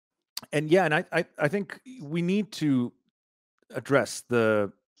And yeah, and I think we need to address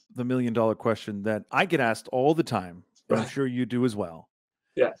the $1 million question that I get asked all the time, and I'm Right. sure you do as well.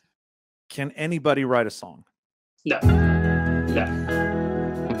 Yeah. Can anybody write a song? No. No.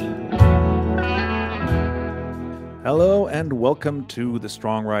 Hello and welcome to the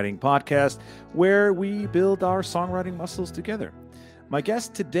Songwriting Podcast, where we build our songwriting muscles together. My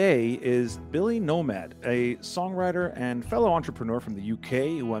guest today is Billy Nomad, a songwriter and fellow entrepreneur from the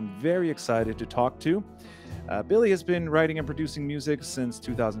UK who I'm very excited to talk to. Billy has been writing and producing music since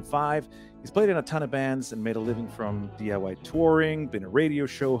 2005. He's played in a ton of bands and made a living from DIY touring, been a radio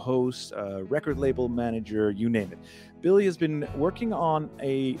show host, a record label manager, you name it. Billy has been working on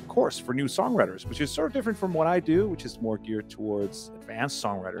a course for new songwriters, which is sort of different from what I do, which is more geared towards advanced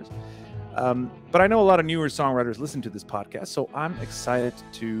songwriters. But I know a lot of newer songwriters listen to this podcast, so I'm excited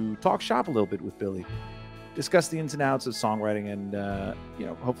to talk shop a little bit with Billy, discuss the ins and outs of songwriting, and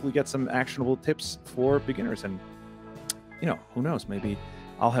hopefully get some actionable tips for beginners. And who knows, maybe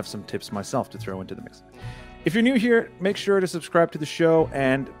I'll have some tips myself to throw into the mix. If you're new here, make sure to subscribe to the show,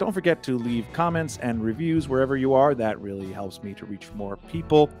 and don't forget to leave comments and reviews wherever you are. That really helps me to reach more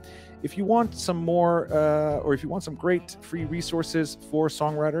people. If you want some more, or if you want some great free resources for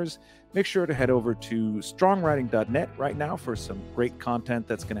songwriters, make sure to head over to songwriting.net right now for some great content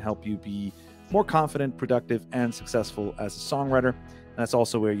that's going to help you be more confident, productive, and successful as a songwriter. And that's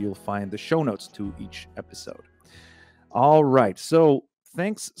also where you'll find the show notes to each episode. All right. So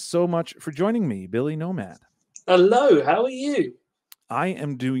thanks so much for joining me, Billy Nomad. Hello, how are you? I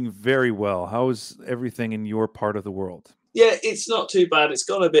am doing very well. How is everything in your part of the world? Yeah, it's not too bad. It's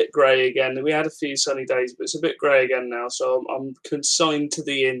gone a bit grey again. We had a few sunny days, but it's a bit grey again now. So I'm consigned to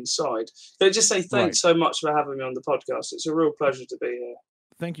the inside. So just say thanks so much for having me on the podcast. It's a real pleasure to be here.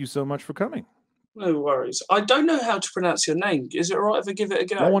 Thank you so much for coming. No worries. I don't know how to pronounce your name. Is it all right if I give it a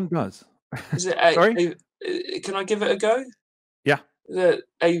go? No one does. Is it Sorry? can I give it a go? Yeah. Is it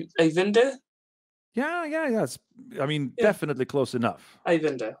Eyvindur? Yeah. I mean, definitely close enough.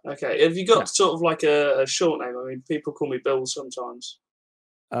 Eyvindur. Okay. Have you got sort of like a short name? I mean, people call me Bill sometimes.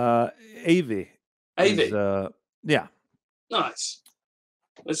 Avi. Yeah. Nice.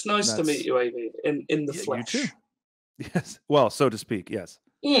 It's nice to meet you, Avi, in the flesh. You too. Yes. Well, so to speak, yes.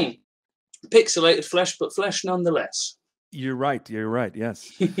 Pixelated flesh, but flesh nonetheless. You're right.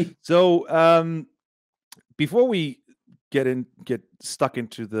 Yes. So before we get stuck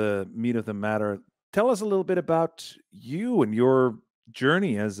into the meat of the matter, tell us a little bit about you and your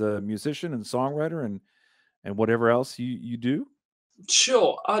journey as a musician and songwriter and whatever else you do.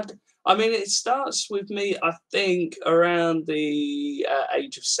 Sure. I mean, it starts with me, I think, around the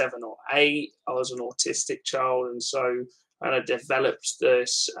age of 7 or 8. I was an autistic child, and so I developed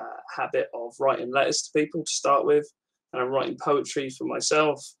this habit of writing letters to people to start with, and I'm writing poetry for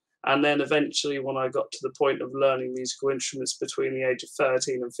myself. And then eventually, when I got to the point of learning musical instruments between the age of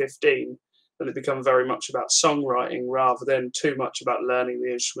 13 and 15, then it became very much about songwriting rather than too much about learning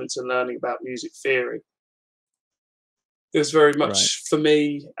the instruments and learning about music theory. It was very much for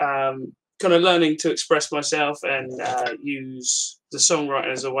me kind of learning to express myself and use the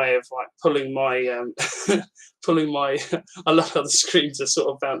songwriting as a way of like pulling my I love how the screens are sort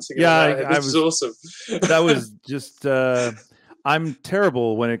of bouncing around. This is awesome. That was just I'm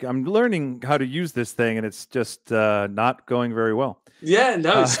terrible when I'm learning how to use this thing, and it's just not going very well. Yeah,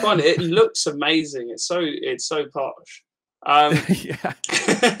 no, it's fun. It looks amazing. It's so posh.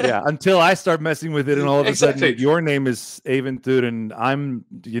 Yeah. Until I start messing with it, and all of a sudden your name is Eyvindur, and I'm,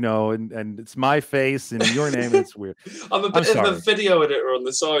 and it's my face and your name. It's weird. I'm a bit of a video editor on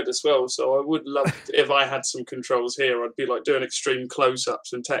the side as well, so I would love if I had some controls here. I'd be like doing extreme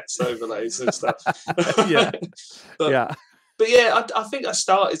close-ups and text overlays and stuff. But yeah, I think I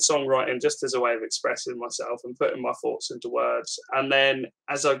started songwriting just as a way of expressing myself and putting my thoughts into words. And then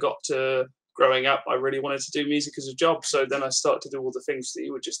as I got to growing up, I really wanted to do music as a job. So then I started to do all the things that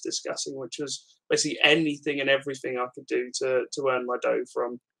you were just discussing, which was basically anything and everything I could do to earn my dough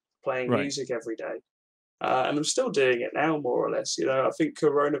from playing music every day. And I'm still doing it now, more or less. I think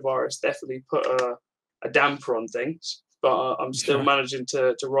coronavirus definitely put a damper on things. But I'm still managing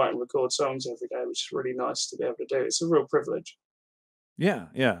to write and record songs every day, which is really nice to be able to do. It's a real privilege. Yeah.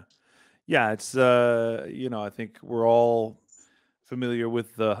 It's I think we're all familiar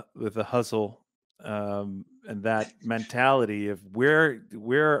with the hustle and that mentality of where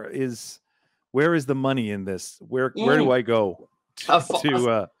is the money in this? Where do I go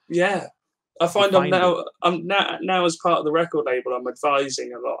I find I'm now as part of the record label, I'm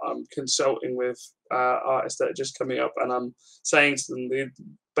advising a lot. I'm consulting with artists that are just coming up, and I'm saying to them the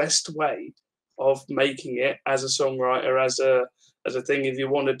best way of making it as a songwriter, as a as a thing. If you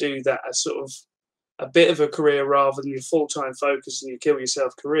want to do that as sort of a bit of a career rather than your full-time focus and your kill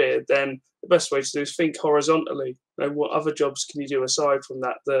yourself career, then the best way to do is think horizontally. You know, what other jobs can you do aside from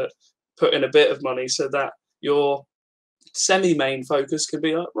that that put in a bit of money, so that your semi-main focus can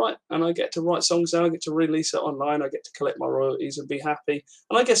be like, right, and I get to write songs now, I get to release it online, I get to collect my royalties and be happy.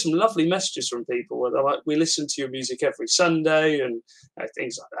 And I get some lovely messages from people where they're like, we listen to your music every Sunday, and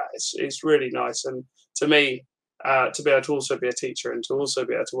things like that. It's really nice. And to me, to be able to also be a teacher and to also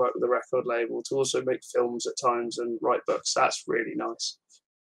be able to work with a record label, to also make films at times and write books, that's really nice.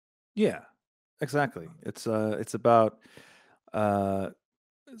 Yeah, exactly. It's about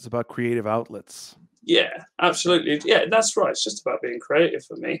creative outlets. Yeah, absolutely. Yeah, that's right. It's just about being creative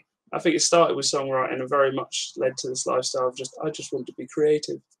for me. I think it started with songwriting and very much led to this lifestyle of I just want to be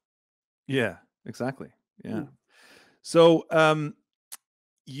creative. Yeah, exactly. Yeah. Mm. So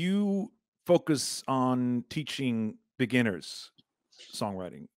you focus on teaching beginners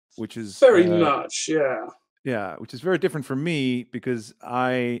songwriting, which is Very much, yeah. yeah, which is very different from me, because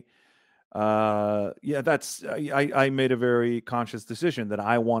I made a very conscious decision that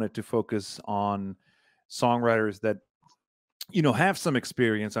I wanted to focus on songwriters that have some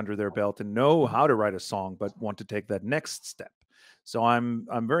experience under their belt and know how to write a song, but want to take that next step. So I'm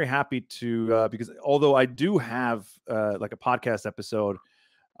very happy to because although I do have like a podcast episode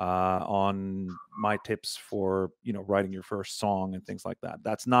on my tips for writing your first song and things like that.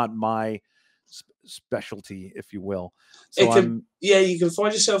 That's not my specialty, if you will. So you can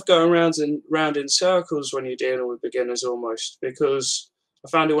find yourself going round in circles when you're dealing with beginners almost, because I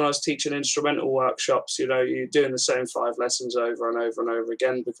found it when I was teaching instrumental workshops, you're doing the same 5 lessons over and over and over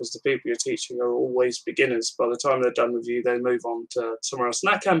again, because the people you're teaching are always beginners. By the time they're done with you, they move on to somewhere else.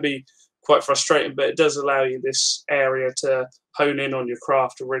 And that can be quite frustrating, but it does allow you this area to hone in on your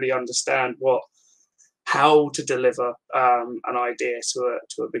craft, to really understand how to deliver an idea to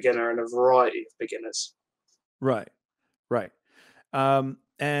a beginner and a variety of beginners. Right.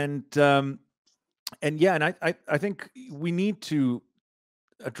 And I think we need to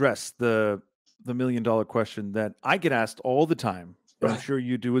address the $1 million question that I get asked all the time, and Right. I'm sure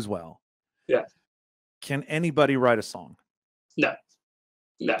you do as well. Yeah. Can anybody write a song? No,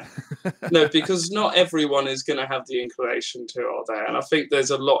 because not everyone is going to have the inclination to, are there? And I think there's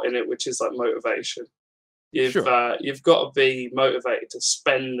a lot in it which is like motivation. You've got to be motivated to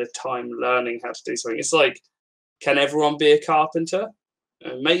spend the time learning how to do something. It's like, can everyone be a carpenter?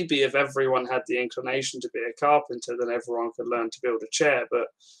 Maybe if everyone had the inclination to be a carpenter, then everyone could learn to build a chair. But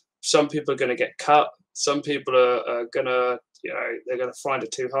some people are going to get cut. Some people are going to, they're going to find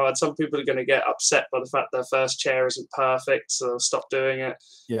it too hard. Some people are going to get upset by the fact their first chair isn't perfect, so they'll stop doing it.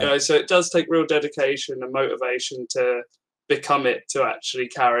 Yeah. So it does take real dedication and motivation to become it, to actually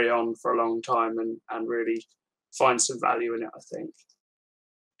carry on for a long time and really find some value in it, I think.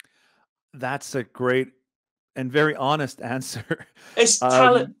 That's a great and very honest answer. It's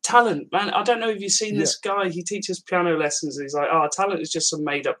talent, man. I don't know if you've seen this guy. He teaches piano lessons. And he's like, talent is just some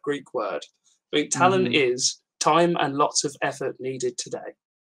made up Greek word. But talent is time and lots of effort needed today.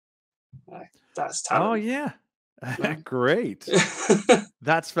 That's talent. Oh, yeah. Great.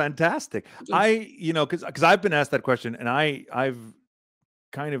 That's fantastic. Because I've been asked that question, and I've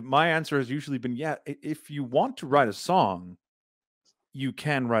kind of, my answer has usually been, yeah, if you want to write a song, you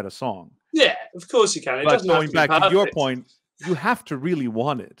can write a song. Yeah, of course you can. But going back to your point, you have to really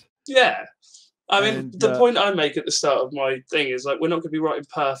want it. Yeah. I mean, the point I make at the start of my thing is like, we're not going to be writing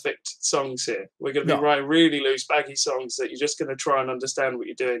perfect songs here. We're going to be writing really loose, baggy songs that you're just going to try and understand what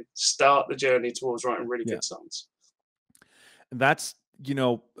you're doing. Start the journey towards writing really good songs. And that's,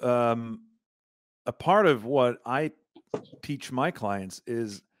 a part of what I teach my clients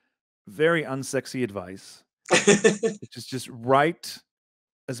is very unsexy advice. It's just write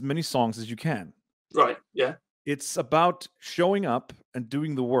as many songs as you can. Right. Yeah. It's about showing up and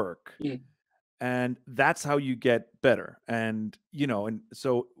doing the work. And that's how you get better. And, and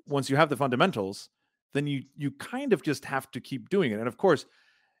so once you have the fundamentals, then you kind of just have to keep doing it. And of course,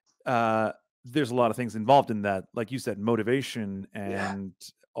 there's a lot of things involved in that, like you said, motivation and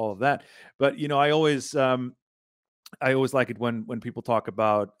all of that. But, I always like it when people talk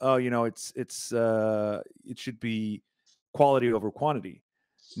about, it should be quality over quantity.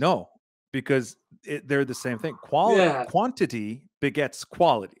 No, because they're the same thing. Quantity begets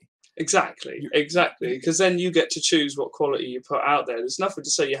quality. Exactly. Because then you get to choose what quality you put out there. There's nothing to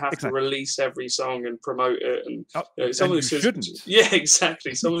say you have to release every song and promote it. And some of this shouldn't. Yeah,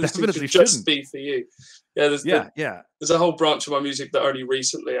 exactly. Some of this should just be for you. Yeah, there's a whole branch of my music that only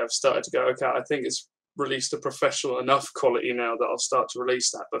recently I've started to go, okay, I think it's released a professional enough quality now that I'll start to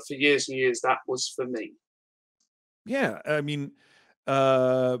release that. But for years and years, that was for me. Yeah, I mean,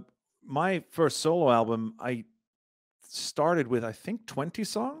 Uh, my first solo album, I started with I think 20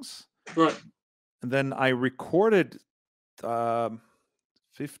 songs, Right. and then I recorded um,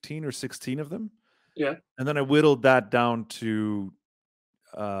 15 or 16 of them, Yeah. and then I whittled that down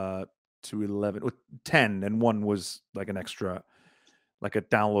uh, to 11, or 10, and one was like an extra, like a So you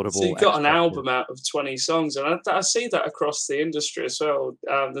downloadable got an extra. album out of 20 songs, and I see that across the industry as well.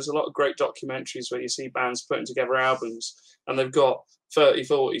 There's a lot of great documentaries where you see bands putting together albums, and they've got 30,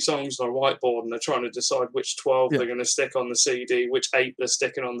 40 songs on a whiteboard, and they're trying to decide which 12 Yeah. they're going to stick on the CD, which 8 they're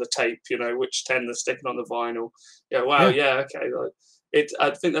sticking on the tape, which 10 they're sticking on the vinyl. Yeah, wow, yeah, okay. I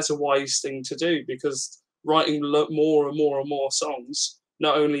think that's a wise thing to do, because writing more and more and more songs,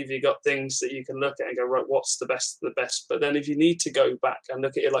 not only have you got things that you can look at and go, right, what's the best of the best, but then if you need to go back and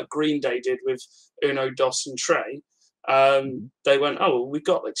look at it like Green Day did with Uno, Dos, and Trey, they went, oh, well, we've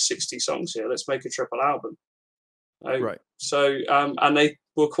got like 60 songs here, let's make a triple album. Right. So, and they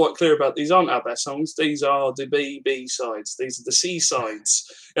were quite clear about, these aren't our best songs, these are the B sides, these are the C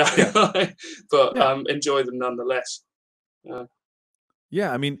sides, but enjoy them nonetheless.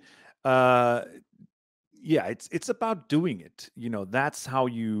 Yeah, I mean, yeah, it's about doing it. That's how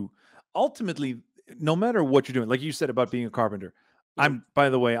you ultimately, no matter what you're doing, like you said about being a carpenter. By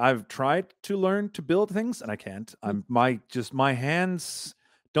the way, I've tried to learn to build things and I can't. My hands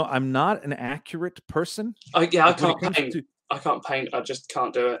don't. I'm not an accurate person. I can't paint. I can't paint. I just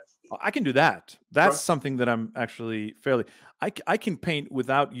can't do it. I can do that. That's something that I'm actually fairly. I can paint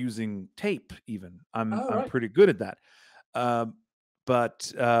without using tape. Even I'm pretty good at that.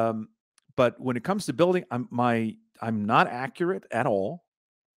 But when it comes to building, I'm not accurate at all.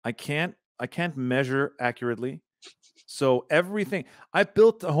 I can't measure accurately. So everything, I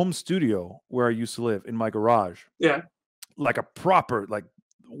built a home studio where I used to live in my garage. Yeah. Like a proper, like,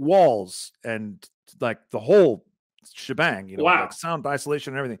 walls and like the whole shebang, like sound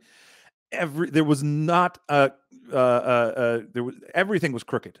isolation and everything. There was not everything was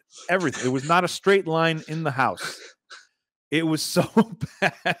crooked. Everything. It was not a straight line in the house. It was so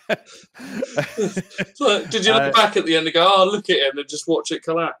bad. So, did you look back at the end and go, "Oh, look at him," and just watch it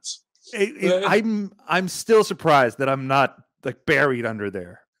collapse? I'm still surprised that I'm not like buried under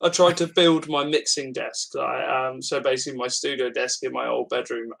there. I tried to build my mixing desk. So basically my studio desk in my old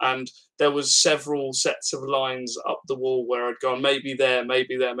bedroom, and there was several sets of lines up the wall where I'd gone, maybe there,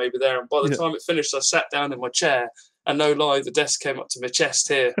 maybe there, maybe there. And by the time it finished, I sat down in my chair, and no lie, the desk came up to my chest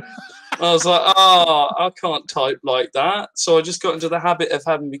here. I was like, I can't type like that. So I just got into the habit of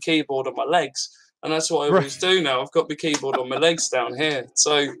having my keyboard on my legs. And that's what I always do now. I've got my keyboard on my legs down here.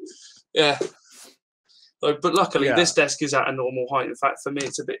 So, yeah. But luckily, this desk is at a normal height. In fact, for me,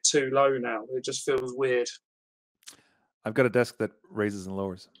 it's a bit too low now. It just feels weird. I've got a desk that raises and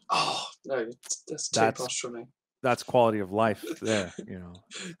lowers. Oh, no, that's too posh for me. That's quality of life there,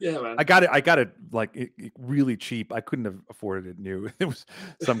 Yeah, man. I got it like really cheap. I couldn't have afforded it new. It was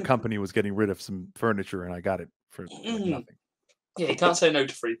some company was getting rid of some furniture and I got it for like nothing. Yeah, you can't say no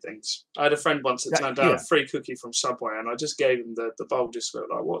to free things. I had a friend once that turned down a free cookie from Subway, and I just gave him the boldest look,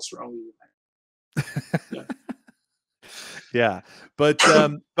 like, what's wrong with you, mate? Yeah.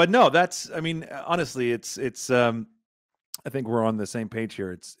 But no, that's, I mean, honestly, it's I think we're on the same page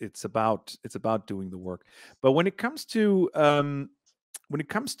here. It's about doing the work. But when it comes to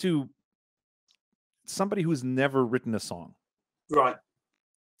somebody who's never written a song, right?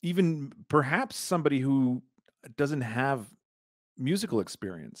 Even perhaps somebody who doesn't have musical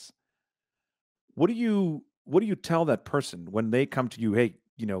experience, what do you tell that person when they come to you? Hey,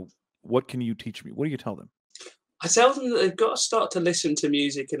 what can you teach me? What do you tell them? I tell them that they've got to start to listen to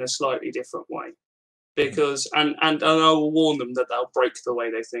music in a slightly different way. Because and I will warn them that they'll break the way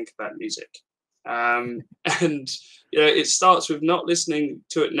they think about music, and it starts with not listening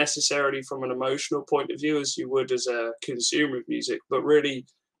to it necessarily from an emotional point of view as you would as a consumer of music, but really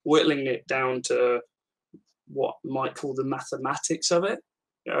whittling it down to what might call the mathematics of it,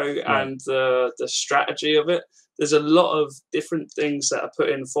 and the strategy of it. There's a lot of different things that are put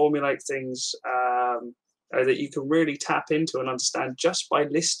in, formulate things. That you can really tap into and understand just by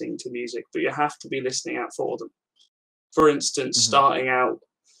listening to music, but you have to be listening out for them. For instance, starting out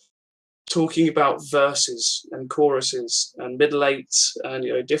talking about verses and choruses and middle eights and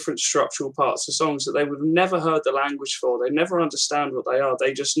different structural parts of songs that they would have never heard the language for. They never understand what they are.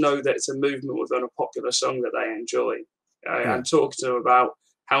 They just know that it's a movement within a popular song that they enjoy. And talking to them about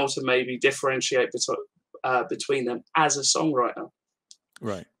how to maybe differentiate between them as a songwriter.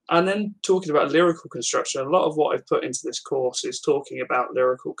 Right. And then talking about lyrical construction. A lot of what I've put into this course is talking about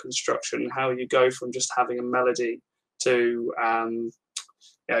lyrical construction, how you go from just having a melody to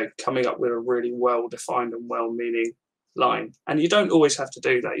coming up with a really well-defined and well-meaning line. And you don't always have to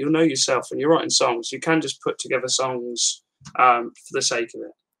do that. You'll know yourself when you're writing songs. You can just put together songs for the sake of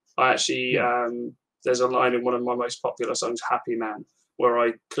it. I actually, there's a line in one of my most popular songs, Happy Man, where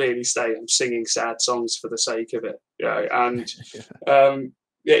I clearly say I'm singing sad songs for the sake of it. And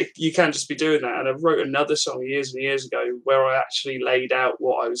you can just be doing that. And I wrote another song years and years ago where I actually laid out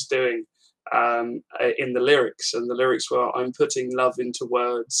what I was doing in the lyrics. And the lyrics were, I'm putting love into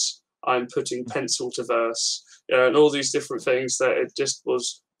words, I'm putting pencil to verse, and all these different things that it just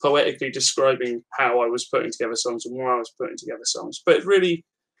was poetically describing how I was putting together songs and why I was putting together songs. But really,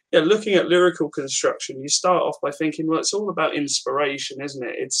 looking at lyrical construction, you start off by thinking, well, it's all about inspiration, isn't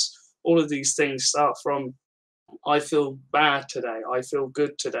it? It's all of these things start from, I feel bad today, I feel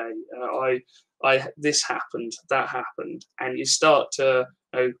good today, I this happened, that happened, and you start to,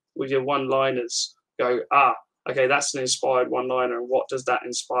 with your one-liners, go, okay, that's an inspired one-liner, and what does that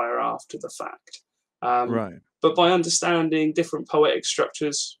inspire after the fact? Right. But by understanding different poetic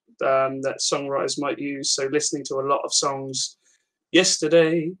structures that songwriters might use, so listening to a lot of songs,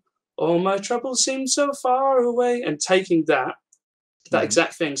 yesterday, all my troubles seem so far away, and taking that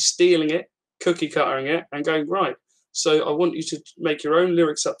exact thing, stealing it, cookie cuttering it, and going, right, so I want you to make your own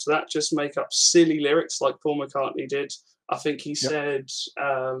lyrics up to that, just make up silly lyrics like Paul McCartney did. I think he said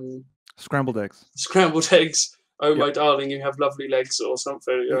scrambled eggs. Scrambled eggs. Oh my darling, you have lovely legs, or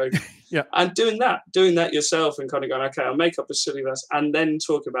something. And doing that yourself, and kind of going, okay, I'll make up a silly verse, and then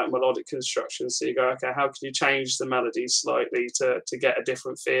talk about melodic construction. So you go, okay, how can you change the melody slightly to get a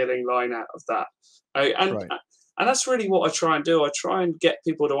different feeling line out of that? And that's really what I try and do. I try and get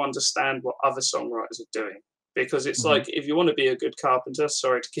people to understand what other songwriters are doing. Because it's like, if you want to be a good carpenter,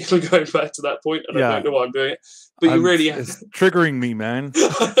 sorry to keep going back to that point, and I don't know why I'm doing it, but you really it's triggering me, man.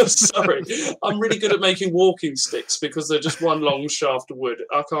 Sorry, I'm really good at making walking sticks because they're just one long shaft of wood.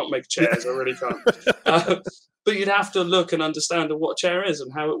 I can't make chairs, I really can't. But you'd have to look and understand what a chair is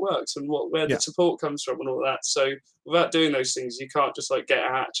and how it works and where the support comes from and all that. So without doing those things, you can't just like get a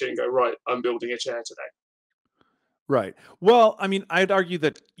hatchet and go, right, I'm building a chair today. Right. Well, I mean, I'd argue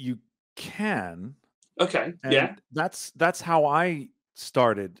that you can. Okay. And that's how I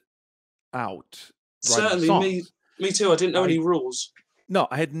started out. Certainly, me too. I didn't know any rules. No,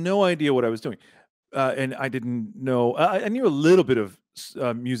 I had no idea what I was doing, and I didn't know. I knew a little bit of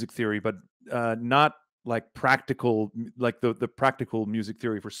music theory, but not like practical, like the practical music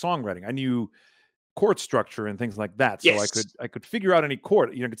theory for songwriting. I knew chord structure and things like that, so I could figure out any chord.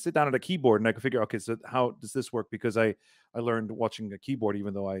 I could sit down at a keyboard and I could figure, okay, so how does this work? Because I learned watching a keyboard,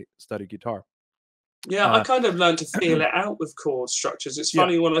 even though I studied guitar. Yeah, I kind of learned to feel it out with chord structures. It's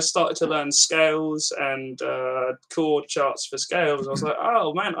funny, when I started to learn scales and chord charts for scales, I was like,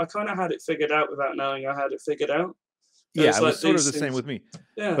 oh man, I kind of had it figured out without knowing I had it figured out. It was sort of the same with me.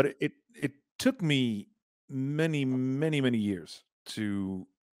 Yeah. But it took me many years to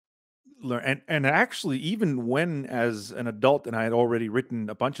learn. And actually, even when as an adult and I had already written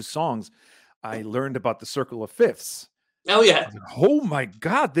a bunch of songs, I learned about the circle of fifths. Oh yeah! Oh my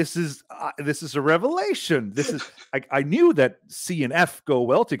God! This is a revelation. This is I knew that C and F go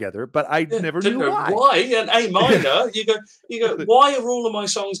well together, but I never knew why. Why and A minor? You go. Why are all of my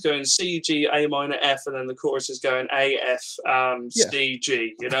songs going C, G, A minor, F, and then the chorus is going A, F, C,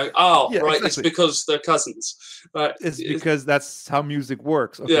 G? You know? Oh, right. Exactly. It's because they're cousins. Right. It's because that's how music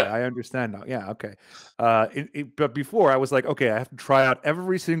works. Okay, I understand now. Yeah. Okay. But before I was like, okay, I have to try out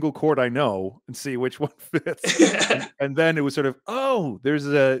every single chord I know and see which one fits. And then it was sort of, oh, there's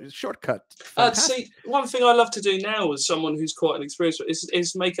a shortcut. See, one thing I love to do now as someone who's quite an experienced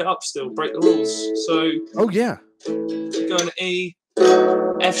is make it up still, break the rules. So you go an E,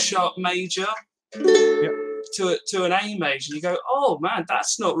 F sharp major to an A major. You go, oh man,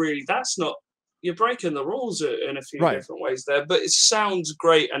 that's not. You're breaking the rules in a few different ways there, but it sounds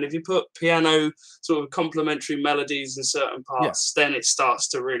great. And if you put piano sort of complementary melodies in certain parts, then it starts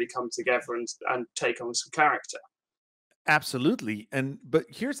to really come together and take on some character. Absolutely. But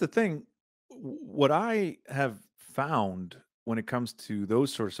here's the thing. What I have found when it comes to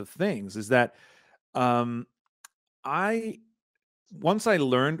those sorts of things is that once I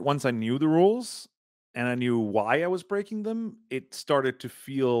knew the rules and I knew why I was breaking them, it started to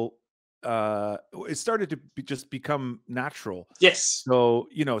feel just become natural. Yes. So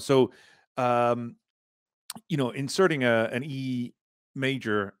inserting an E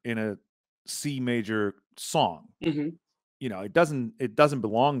major in a C major song, it doesn't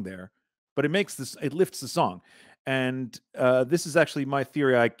belong there, but it lifts the song. And this is actually my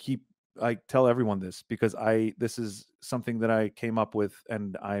theory. I tell everyone this because this is something that I came up with,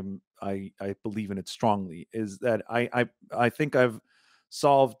 and I believe in it strongly. Is that I think I've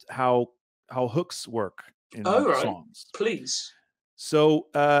solved how hooks work Oh, in right. songs. Please. So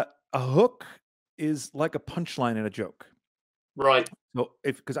a hook is like a punchline in a joke. Right. So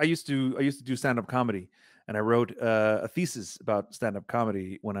because I used to do stand-up comedy, and I wrote a thesis about stand-up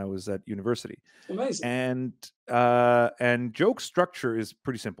comedy when I was at university. Amazing. And joke structure is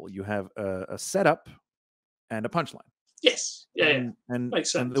pretty simple. You have a setup and a punchline. Yes. Yeah.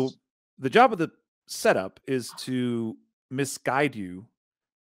 Makes And sense. the job of the setup is to misguide you,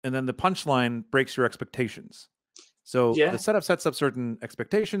 and then the punchline breaks your expectations. So Yeah. the setup sets up certain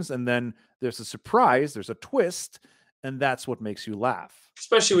expectations, and then there's a surprise, there's a twist, and that's what makes you laugh.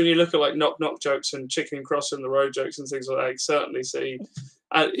 Especially when you look at like knock knock jokes and chicken crossing the road jokes and things like that. You certainly see.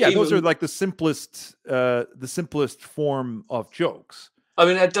 Yeah, those are like the simplest form of jokes. I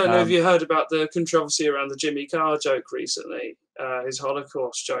mean, I don't know if you heard about the controversy around the Jimmy Carr joke recently, his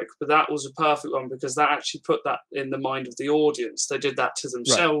Holocaust joke, but that was a perfect one because that actually put that in the mind of the audience. They did that to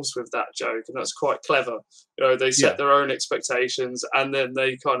themselves with that joke, and that's quite clever. You know, they set their own expectations, and then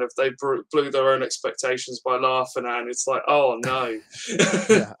they blew their own expectations by laughing at it. And it's like, oh no.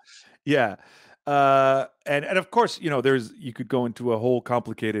 Yeah. And of course, you know, you could go into a whole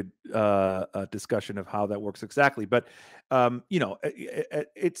complicated discussion of how that works exactly, but you know,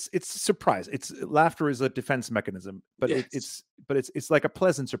 it's surprise. Laughter is a defense mechanism, but Yes. it's like a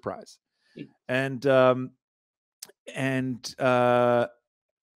pleasant surprise. And to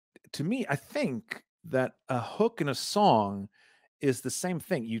me, I think that a hook in a song is the same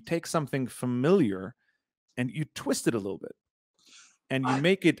thing. You take something familiar and you twist it a little bit, and you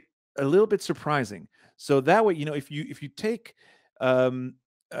make it a little bit surprising. So that way, you know, if you take, you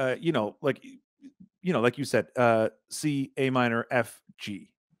know, like you said, C, A minor, F,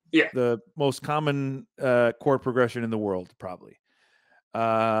 G, the most common chord progression in the world, probably.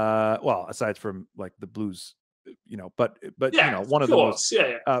 Well, aside from like the blues, you know, but you know, one of the most,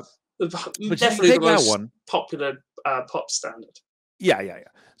 but definitely you the take that most one, popular pop standard. yeah.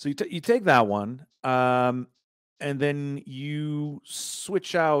 So you take that one, and then you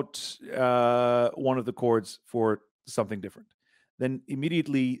switch out one of the chords for something different. Then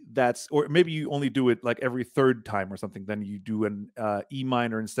immediately or maybe you only do it like every third time or something. Then you do an E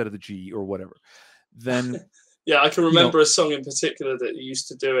minor instead of the G or whatever. Then yeah, I can remember a song in particular that used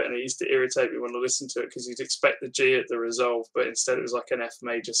to do it, and it used to irritate me when I listened to it because you'd expect the G at the resolve, but instead it was like an F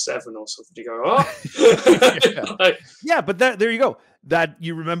major 7 or something. You go, oh, yeah, but there you go. That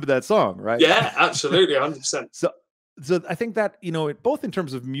you remember that song, right? Yeah, absolutely, 100%. So I think that, you know, both in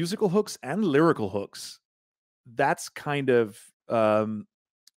terms of musical hooks and lyrical hooks, that's kind of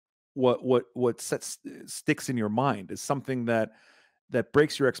what sticks in your mind, is something that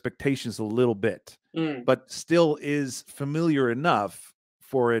breaks your expectations a little bit, but still is familiar enough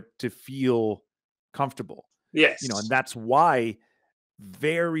for it to feel comfortable. Yes. You know, and that's why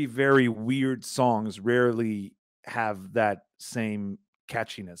very, very weird songs rarely have that same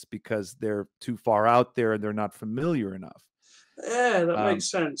catchiness, because they're too far out there and they're not familiar enough. Yeah, that makes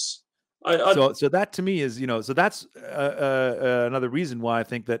sense. So that to me is, you know, so that's another reason why I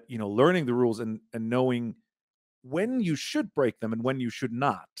think that, you know, learning the rules and knowing when you should break them and when you should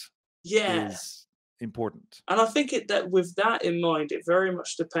not is important. And I think that with that in mind, it very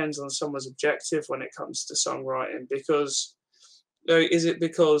much depends on someone's objective when it comes to songwriting, because is it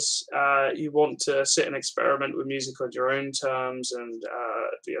because you want to sit and experiment with music on your own terms and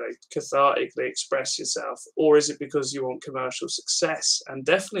you know, cathartically express yourself, or is it because you want commercial success? And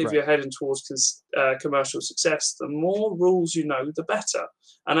definitely, if you're heading towards commercial success, the more rules you know, the better.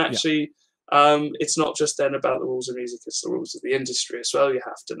 And actually, it's not just then about the rules of music; it's the rules of the industry as well. You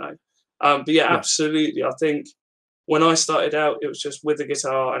have to know. But absolutely. I think when I started out, it was just with the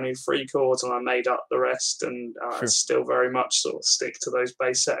guitar. I knew 3 chords and I made up the rest, and I still very much sort of stick to those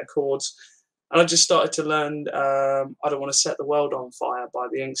base set of chords. And I just started to learn I Don't Want to Set the World on Fire by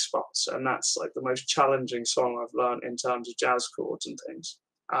the Ink Spots, and that's like the most challenging song I've learned in terms of jazz chords and things.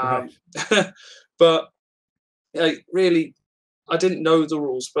 But really, I didn't know the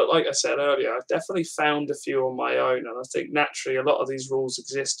rules, but like I said earlier, I definitely found a few on my own, and I think naturally a lot of these rules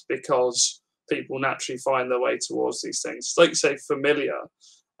exist because people naturally find their way towards these things. Like you say, familiar.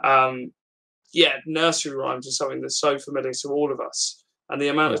 Nursery rhymes are something that's so familiar to all of us. And the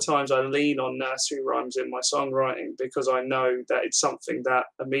amount of times I lean on nursery rhymes in my songwriting, because I know that it's something that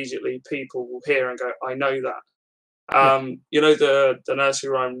immediately people will hear and go, I know that. You know, the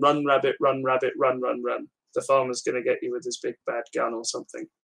nursery rhyme, run, rabbit, run, run, run. The farmer's going to get you with his big bad gun or something.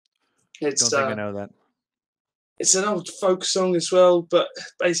 Don't think I know that. It's an old folk song as well, but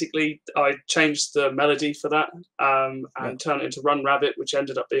basically I changed the melody for that and turned it into Run Rabbit, which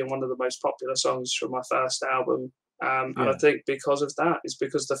ended up being one of the most popular songs from my first album. And I think because of that, it's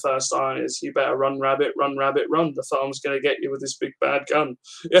because the first line is, "You better run, rabbit, run, rabbit, run. The farm's going to get you with this big bad gun."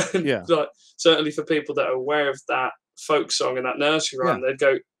 Yeah. Like, certainly for people that are aware of that folk song and that nursery Yeah. rhyme, they'd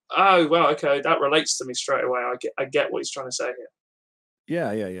go, "Oh, well, okay, that relates to me straight away. I get what he's trying to say here."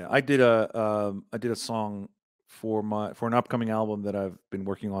 Yeah. I did a song for an upcoming album that I've been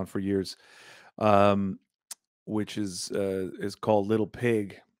working on for years, um, which is called Little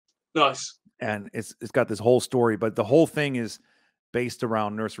Pig, Nice. and it's got this whole story, but the whole thing is based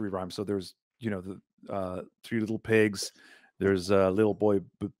around nursery rhymes. So there's the three little pigs, there's little boy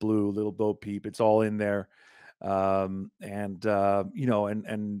blue, little Bo Peep. It's all in there, and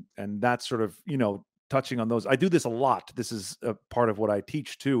that's sort of touching on those. I do this a lot. This is a part of what I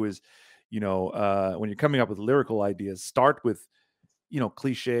teach too. Is when you're coming up with lyrical ideas, start with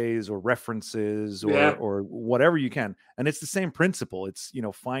cliches or references Yeah. or whatever you can, and it's the same principle. It's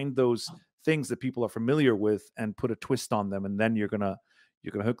find those things that people are familiar with and put a twist on them, and then you're gonna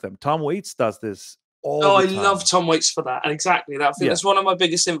hook them. Tom Waits does this all Oh, the I time. love Tom Waits for that, and exactly that. I think Yeah. that's one of my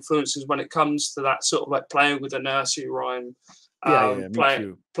biggest influences when it comes to that sort of like playing with a nursery rhyme, Me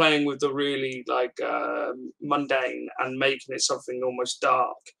too. playing with the really like mundane and making it something almost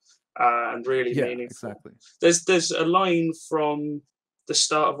dark and really Yeah, meaningful. exactly. There's a line from the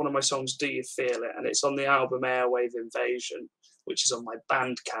start of one of my songs, "Do You Feel It?" and it's on the album Airwave Invasion, which is on my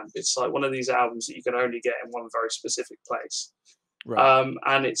Bandcamp. It's like one of these albums that you can only get in one very specific place. Right.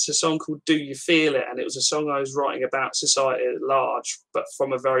 And it's a song called "Do You Feel It?" and it was a song I was writing about society at large, but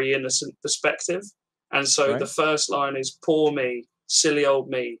from a very innocent perspective. And so the Right. first line is, "Poor me, silly old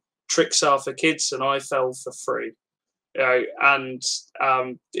me, tricks are for kids and I fell for free." And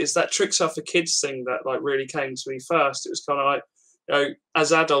it's that tricks are for kids thing that like really came to me first. It was kind of like,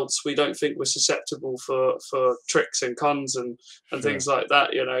 as adults, we don't think we're susceptible for tricks and cons and things Sure. like that,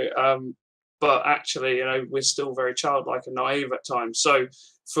 but actually, we're still very childlike and naive at times. So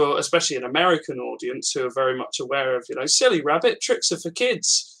for especially an American audience who are very much aware of, silly rabbit, tricks are for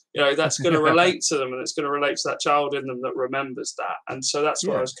kids, that's going to relate to them, and it's going to relate to that child in them that remembers that. And so that's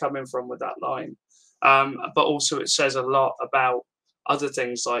where I Yeah. was coming from with that line. But also it says a lot about other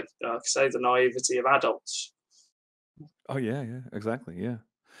things like, say, the naivety of adults. Oh yeah, exactly. Yeah.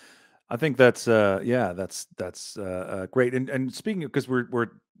 I think that's great. And speaking of, because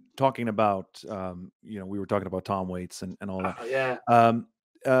we're talking about we were talking about Tom Waits and all that. Yeah,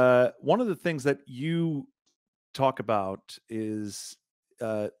 One of the things that you talk about is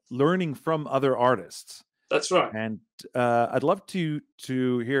learning from other artists, that's right. and I'd love to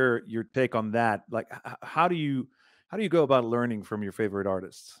hear your take on that. Like, how do you go about learning from your favorite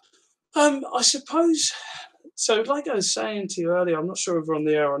artists? I suppose so. Like I was saying to you earlier, I'm not sure if we're on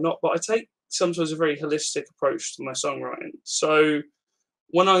the air or not, but I take sometimes a very holistic approach to my songwriting. So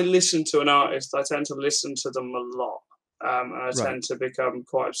when I listen to an artist, I tend to listen to them a lot. And I Right. tend to become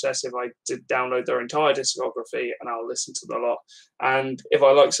quite obsessive. I did download their entire discography and I'll listen to them a lot. And if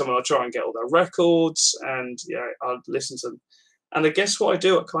I like someone, I'll try and get all their records and I'll listen to them. And I guess what I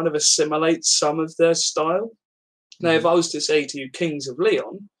do, I kind of assimilate some of their style. Now, if Hmm. I was to say to you Kings of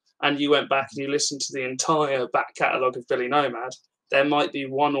Leon, and you went back and you listened to the entire back catalogue of Billy Nomad, there might be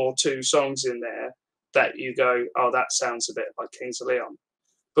one or two songs in there that you go, "Oh, that sounds a bit like Kings of Leon."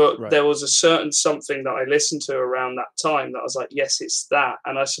 But Right. there was a certain something that I listened to around that time that I was like, yes, it's that.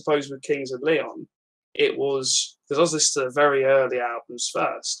 And I suppose with Kings of Leon, it was because I was listening to the very early albums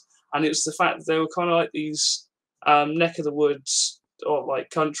first. And it was the fact that they were kind of like these neck of the woods or like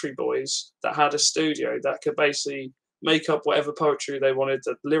country boys that had a studio that could basically make up whatever poetry they wanted.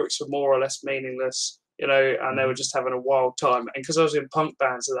 The lyrics were more or less meaningless, and they were Hmm. just having a wild time. And because I was in punk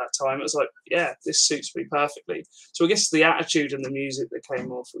bands at that time, it was like, yeah, this suits me perfectly. So I guess the attitude and the music that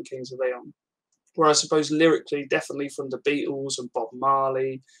came off from Kings of Leon, where I suppose lyrically, definitely from the Beatles and Bob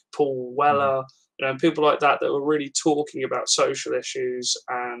Marley, Paul Hmm. Weller, and people like that that were really talking about social issues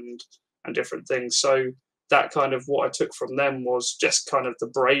and different things. So that kind of what I took from them was just kind of the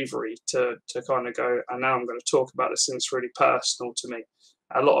bravery to kind of go, and now I'm going to talk about this thing that's really personal to me.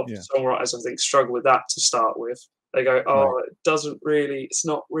 A lot of Yeah. songwriters, I think, struggle with that to start with. They go, Right. "Oh, it's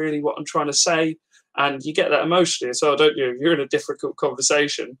not really what I'm trying to say," and you get that emotionally. So, don't you? If you're in a difficult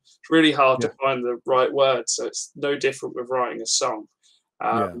conversation, it's really hard Yeah. to find the right words. So it's no different with writing a song.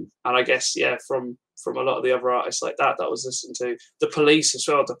 Yeah. And I guess, from a lot of the other artists like that I was listening to, the Police as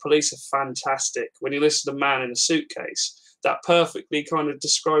well. The Police are fantastic. When you listen to Man in a Suitcase, that perfectly kind of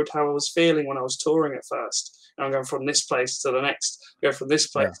described how I was feeling when I was touring at first. And I'm going from this place to the next, go from this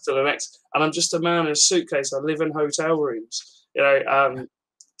Yeah. place to the next, and I'm just a man in a suitcase. I live in hotel rooms, and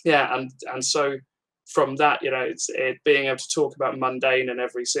so from that, it's being able to talk about mundane and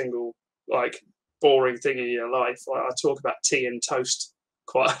every single like boring thing in your life. I talk about tea and toast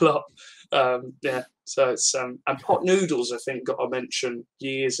quite a lot. Yeah, so it's and pot noodles, I think, got a mention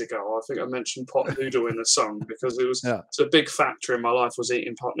years ago. I think I mentioned pot noodle in a song because it's a big factor in my life was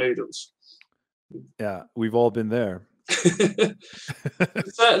eating pot noodles. Yeah, we've all been there.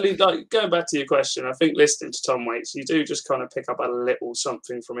 Certainly, like going back to your question, I think listening to Tom Waits, you do just kind of pick up a little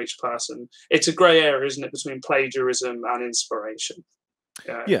something from each person. It's a grey area, isn't it, between plagiarism and inspiration?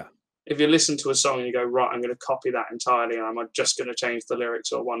 Yeah. If you listen to a song and you go, right, I'm going to copy that entirely and I'm just going to change the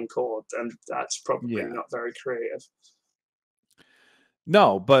lyrics or one chord, then that's probably not very creative.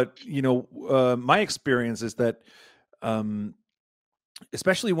 No, but, you know, my experience is that,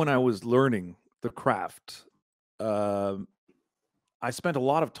 especially when I was learning the craft, I spent a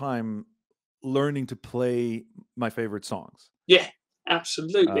lot of time learning to play my favorite songs. Yeah,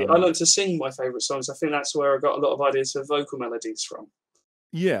 absolutely. I learned to sing my favorite songs. I think that's where I got a lot of ideas for vocal melodies from.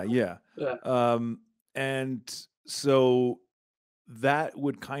 Yeah. And so that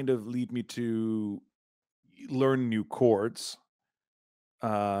would kind of lead me to learn new chords,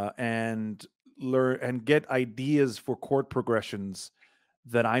 and learn and get ideas for chord progressions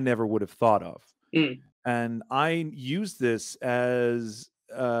that I never would have thought of. And I use this as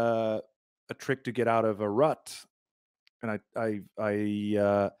a trick to get out of a rut. And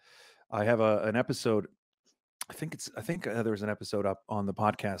I have an episode. I think there's an episode up on the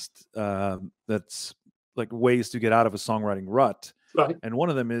podcast that's like ways to get out of a songwriting rut. Right. And one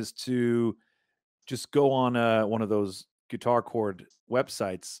of them is to just go on one of those guitar chord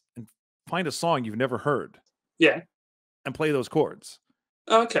websites and find a song you've never heard. Yeah. And play those chords.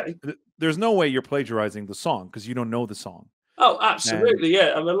 Okay. There's no way you're plagiarizing the song because you don't know the song. Oh, absolutely.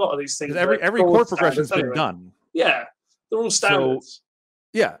 Yeah. I mean, a lot of these things. Every chord progression's been done. Yeah. They're all standards. So,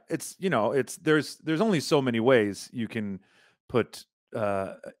 yeah, it's, you know, there's only so many ways you can put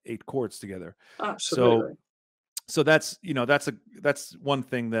 8 chords together. Absolutely. So that's, you know, that's one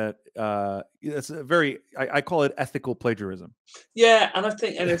thing that it's a very, I call it ethical plagiarism. Yeah, and I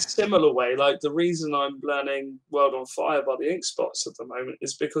think in a similar way, like the reason I'm learning World on Fire by the Ink Spots at the moment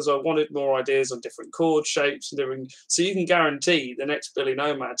is because I wanted more ideas on different chord shapes and different. So you can guarantee the next Billy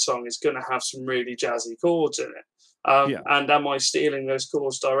Nomad song is going to have some really jazzy chords in it. And am I stealing those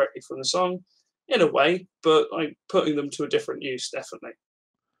chords directly from the song? In a way, but like putting them to a different use, definitely.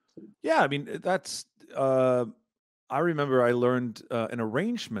 Yeah, I mean, that's, I remember I learned an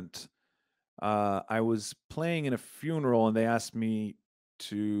arrangement. I was playing in a funeral and they asked me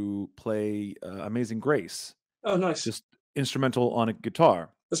to play Amazing Grace. Oh, nice. Just instrumental on a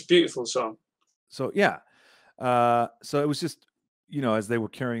guitar. That's a beautiful song. So, yeah. So it was just, you know, as they were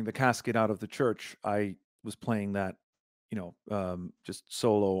carrying the casket out of the church, I was playing that, you know, just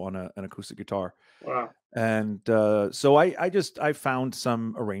solo on an acoustic guitar. Wow. And so I found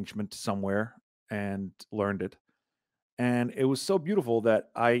some arrangement somewhere and learned it. And it was so beautiful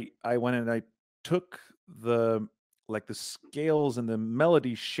that I went and I took the scales and the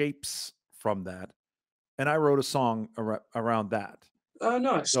melody shapes from that, and I wrote a song around that. Oh,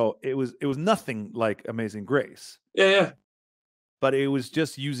 nice. So it was nothing like Amazing Grace. Yeah. But it was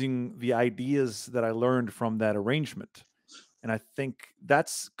just using the ideas that I learned from that arrangement. And I think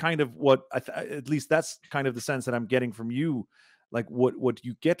that's kind of what at least that's kind of the sense that I'm getting from you. Like what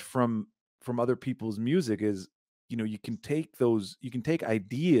you get from other people's music is, you know, you can take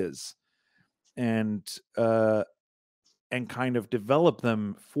ideas and kind of develop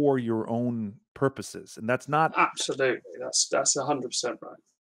them for your own purposes. And that's not absolutely, that's 100% right.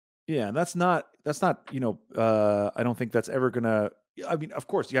 Yeah, and that's not, you know, I don't think that's ever gonna, I mean, of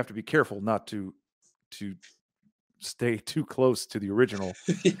course you have to be careful not to stay too close to the original.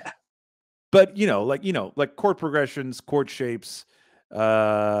 Yeah. But you know, like chord progressions, chord shapes,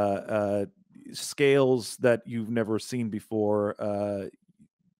 scales that you've never seen before,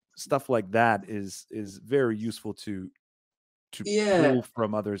 stuff like that is very useful to pull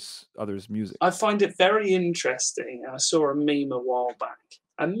from others music. I find it very interesting. I saw a meme a while back.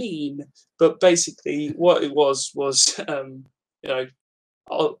 A meme, but basically what it was you know,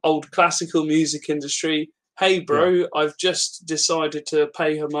 old classical music industry. Hey bro, I've just decided to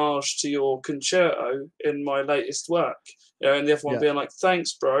pay homage to your concerto in my latest work. You know, and the other one being like,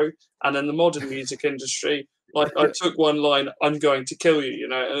 thanks, bro. And then the modern music industry, like, I took one line, I'm going to kill you, you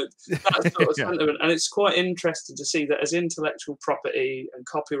know. And that sort of sentiment. And it's quite interesting to see that as intellectual property and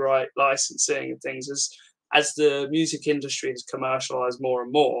copyright licensing and things, as the music industry has commercialized more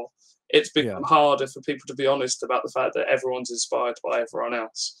and more, it's become harder for people to be honest about the fact that everyone's inspired by everyone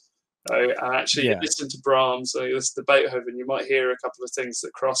else. And actually, you listen to Brahms or you listen to Beethoven, you might hear a couple of things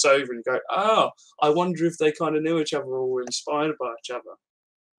that cross over and you go, oh, I wonder if they kind of knew each other or were inspired by each other.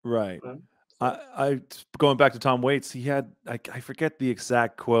 Right. I going back to Tom Waits, he had I forget the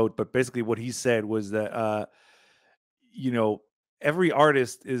exact quote, but basically what he said was that you know, every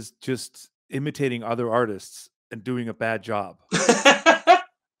artist is just imitating other artists and doing a bad job.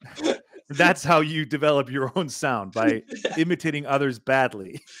 That's how you develop your own sound, by imitating others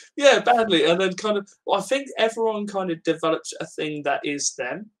badly. Yeah, badly, and then kind of. Well, I think everyone kind of develops a thing that is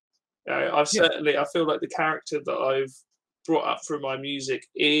them. Yeah, I feel like the character that I've brought up through my music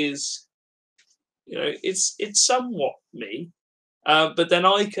is, it's somewhat me. But then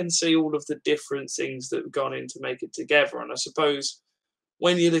I can see all of the different things that have gone in to make it together. And I suppose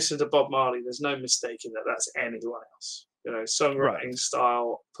when you listen to Bob Marley, there's no mistaking that that's anyone else. right. Songwriting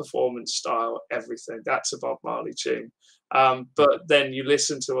style, performance style, everything. That's a Bob Marley tune. But then you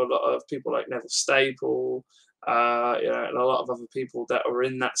listen to a lot of people like Neville Staple, and a lot of other people that were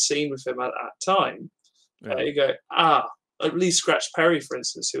in that scene with him at that time. Yeah. You go, at least Scratch Perry, for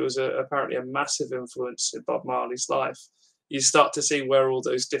instance, who was apparently a massive influence in Bob Marley's life. You start to see where all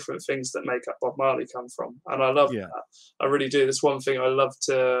those different things that make up Bob Marley come from. And I love Yeah. that. I really do. That's one thing I love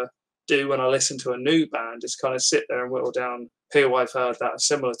to do when I listen to a new band, is kind of sit there and whittle down who I've heard that are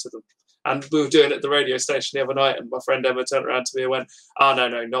similar to them. And we were doing it at the radio station the other night, and my friend Emma turned around to me and went, "Oh, no,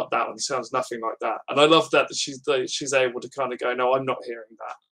 not that one. It sounds nothing like that." And I love that she's able to kind of go, "No, I'm not hearing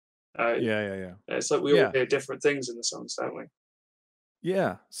that." Yeah. It's like we all Yeah. hear different things in the songs, don't we?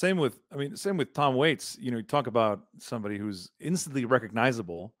 Yeah. Same with same with Tom Waits. You talk about somebody who's instantly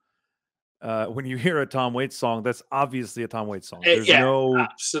recognizable. When you hear a Tom Waits song, that's obviously a Tom Waits song. There's Yeah, no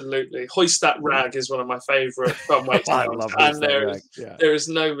absolutely. Hoist That Rag is one of my favorite Tom Waits I songs, love Hoist and That Rag. Yeah. there is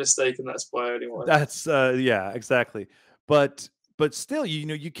no mistaking that's by anyone. That's yeah, exactly. But still,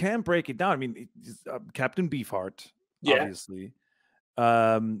 you can break it down. Captain Beefheart, Yeah, obviously.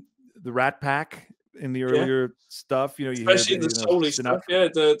 The Rat Pack in the yeah. earlier stuff, you hear Especially the the soul-y stuff, Sinatra. yeah,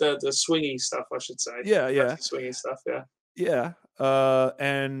 the swingy stuff, I should say. Yeah, yeah. Catchy swingy stuff, yeah. Yeah.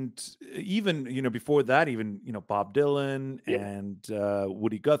 And even, before that, even, Bob Dylan Yeah, and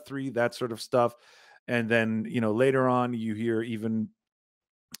Woody Guthrie, that sort of stuff. And then, later on, you hear even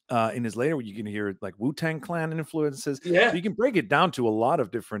in his later, you can hear like Wu-Tang Clan influences. So yeah, you can break it down to a lot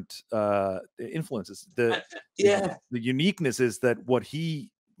of different influences. uh, The yeah. the uniqueness is that what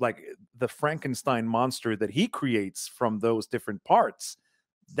he like the Frankenstein monster that he creates from those different parts,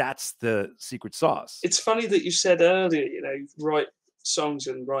 that's the secret sauce. It's funny that you said earlier, write songs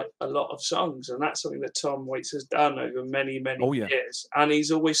and write a lot of songs, and that's something that Tom Waits has done over many, many Oh yeah. years. And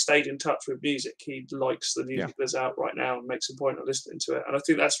he's always stayed in touch with music. He likes the Yeah. music that's out right now and makes a point of listening to it. And I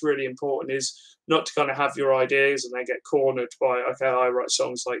think that's really important, is not to kind of have your ideas and then get cornered by, okay, I write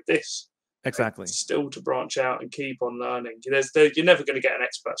songs like this. Exactly. Still to branch out and keep on learning. You're never going to get an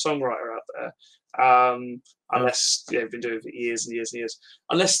expert songwriter out there, unless you've been doing it for years and years and years.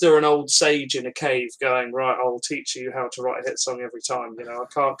 Unless they're an old sage in a cave going, right, I'll teach you how to write a hit song every time. I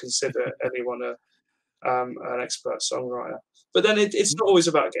can't consider anyone an expert songwriter. But then it's not always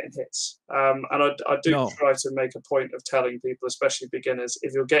about getting hits. And I do No. try to make a point of telling people, especially beginners,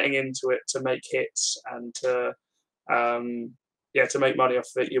 if you're getting into it to make hits and to make money off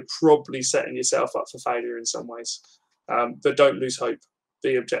of it, you're probably setting yourself up for failure in some ways. But don't lose hope.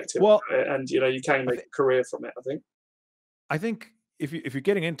 Be objective, Well, and you can I make think a career from it. I think. I think if you're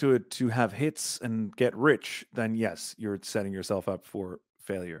getting into it to have hits and get rich, then yes, you're setting yourself up for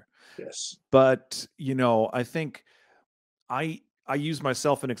failure. Yes. But I think I use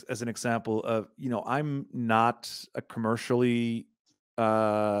myself as an example of I'm not a commercially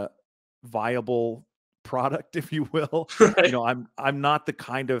uh, viable product, if you will. Right. I'm not the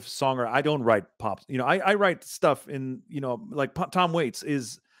kind of songer. I don't write pop. I write stuff in like Tom Waits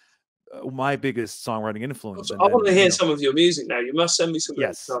is my biggest songwriting influence, So and I want then to hear some of your music now. You must send me some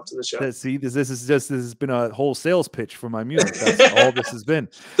links yes. after the show. See, this has been a whole sales pitch for my music. That's all this has been.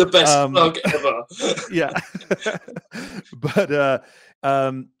 The best plug ever. Yeah. but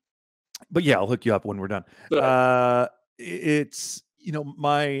but yeah, I'll hook you up when we're done. Right. It's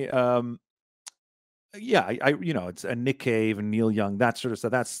my yeah, I it's a Nick Cave and Neil Young, that sort of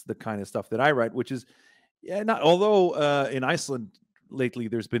stuff. That's the kind of stuff that I write, which is not, although in Iceland lately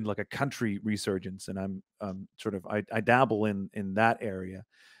there's been like a country resurgence, and I'm sort of I dabble in that area.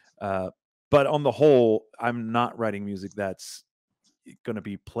 But on the whole, I'm not writing music that's going to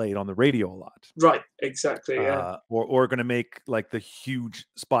be played on the radio a lot. Right. Exactly. Yeah. Or going to make like the huge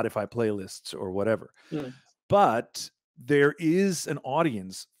Spotify playlists or whatever. Mm. But there is an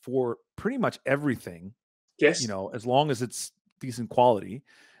audience for pretty much everything, Yes. as long as it's decent quality.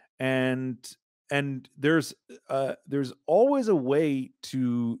 And there's always a way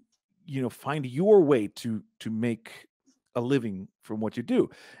to find your way to make a living from what you do.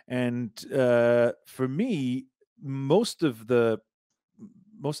 And for me, most of the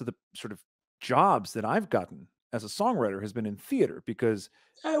sort of jobs that I've gotten as a songwriter has been in theater because,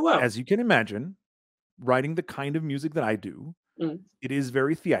 Oh well. as you can imagine, writing the kind of music that I do, Mm. it is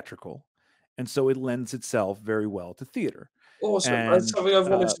very theatrical, and so it lends itself very well to theater. Awesome. That's And something I've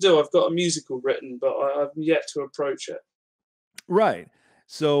wanted to do. I've got a musical written, but I've yet to approach it. right.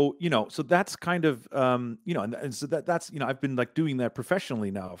 So, so that's kind of and so that's I've been like doing that professionally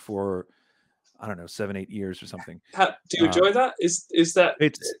now for I don't know, 7, 8 years or something. Do you Uh enjoy that? Is that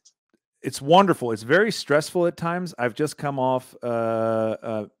it's it's wonderful. It's very stressful at times. I've just come off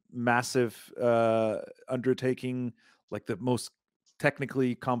a massive undertaking, like the most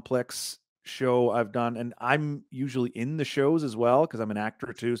technically complex show I've done, and I'm usually in the shows as well because I'm an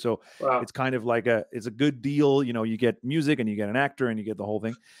actor too. So wow? it's kind of like it's a good deal. You get music and you get an actor and you get the whole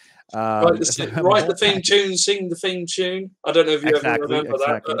thing. So I'm a Write the whole theme package. tune, sing the theme tune. I don't know if you ever Exactly, remember exactly.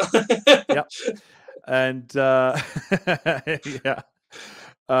 that. But Yep. And yeah.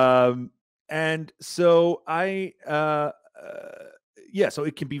 Um, and so yeah, so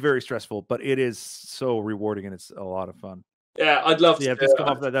it can be very stressful, but it is so rewarding and it's a lot of fun. yeah, I'd love So to yeah, I've do just come it.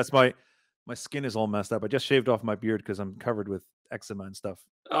 off that. That's my skin is all messed up. I just shaved off my beard because I'm covered with eczema and stuff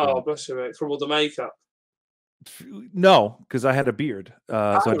Oh, from bless you, mate. From all the makeup. no, because I had a beard. So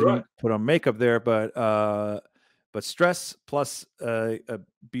I Oh, right. didn't put on makeup there, but stress plus a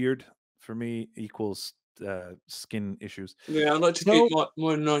beard for me equals skin issues. Yeah, I like to keep So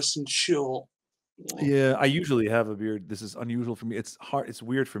mine nice and short. Yeah. yeah, I usually have a beard. This is unusual for me. It's hard. It's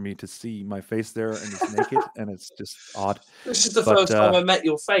weird for me to see my face there and it's naked and it's just odd. This is the But first time I met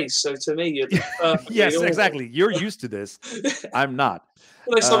your face, so to me, you look perfectly yes, normal. exactly. You're used to this. I'm not.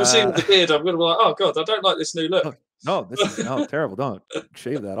 Next time I see you with Uh, the beard, I'm gonna be like, "Oh god, I don't like this new look." oh, no, this is no terrible. Don't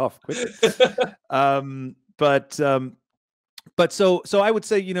shave that off quickly. Um, but um, but so I would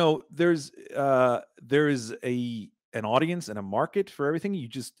say there is an audience and a market for everything. You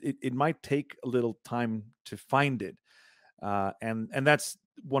just it might take a little time to find it. And that's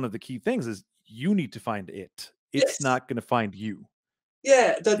one of the key things is you need to find it. It's Yes. not going to find you.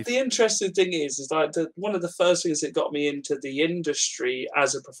 Yeah, the If the interesting thing is like one of the first things that got me into the industry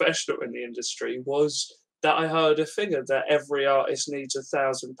as a professional in the industry was that I heard a figure that every artist needs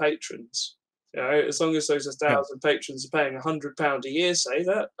 1,000 patrons. You know, as long as those yeah, 1,000 patrons are paying £100 a year, say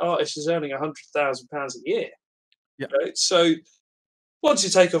that artist is earning £100,000 a year. yeah, Right? So once you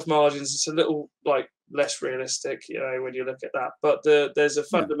take off margins, it's a little like less realistic, you know, when you look at that. But there's a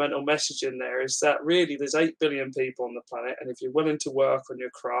yeah, fundamental message in there is that really there's 8 billion people on the planet, and if you're willing to work on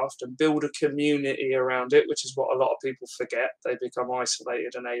your craft and build a community around it, which is what a lot of people forget, they become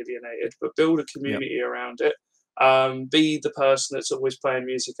isolated and alienated. But build a yeah, community around it. Be the person that's always playing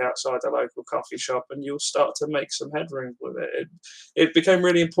music outside the local coffee shop, and you'll start to make some headroom with it. It became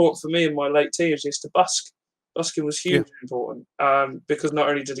really important for me in my late teens just to busk. Busking was yeah, hugely important because not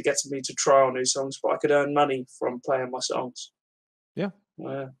only did it get me to trial new songs, but I could earn money from playing my songs. yeah.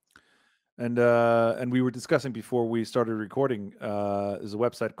 Uh, And we were discussing before we started recording. There's a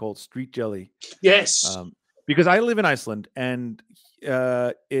website called Street Jelly. yes. Because I live in Iceland and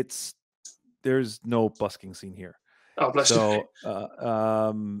it's there's no busking scene here. Oh, bless you. So it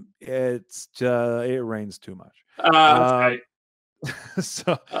rains too much. Okay. Um,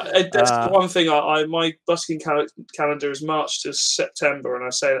 so That's the uh, one thing. My busking calendar is March to September, and I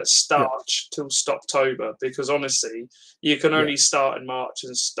say that yeah, start till Stoptober because honestly, you can yeah, only start in March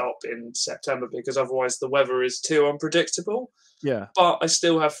and stop in September because otherwise the weather is too unpredictable. yeah. But I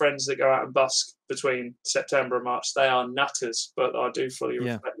still have friends that go out and busk between September and March. They are nutters, but I do fully Yeah,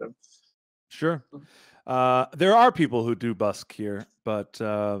 respect them. sure. There are people who do busk here, but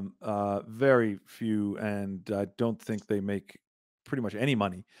very few, and I don't think they make pretty much any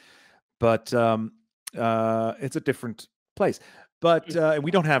money. But it's a different place. But and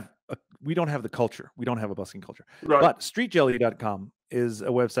we don't have the culture. We don't have a busking culture. Right. But streetjelly.com is a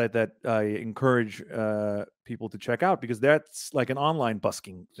website that I encourage people to check out because that's like an online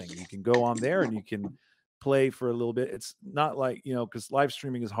busking thing. You can go on there and you can play for a little bit. It's not like, because live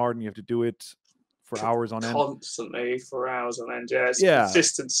streaming is hard and you have to do it for hours on end. Constantly for hours on end. Yeah, it's Yeah,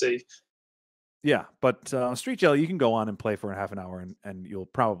 consistency. yeah. But Street Jelly, you can go on and play for a half an hour and you'll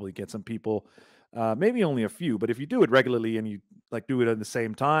probably get some people, maybe only a few. But if you do it regularly and you like do it at the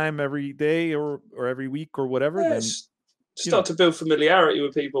same time every day or every week or whatever, then Yes. you Start know, to build familiarity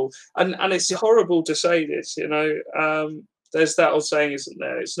with people. And it's yeah, horrible to say this, you know. There's that old saying, isn't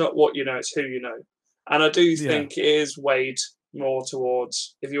there? It's not what you know, it's who you know. And I do yeah, think it is weighed more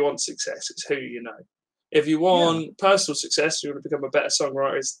towards if you want success, it's who you know. If you want personal success, you want to become a better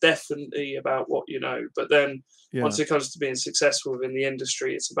songwriter, it's definitely about what you know. But then once it comes to being successful within the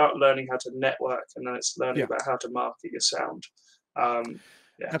industry, it's about learning how to network, and then it's learning about how to market your sound.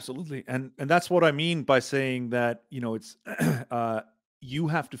 Absolutely. And that's what I mean by saying that, it's you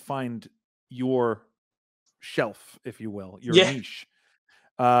have to find your shelf, if you will, your niche.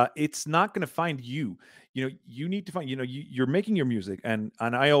 It's not going to find you. You need to find, you're making your music. And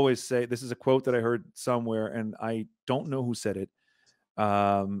I always say, this is a quote that I heard somewhere, and I don't know who said it.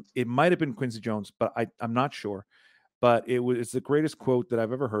 It might have been Quincy Jones, but I'm not sure. But it's the greatest quote that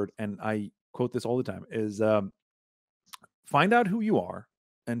I've ever heard. And I quote this all the time is, find out who you are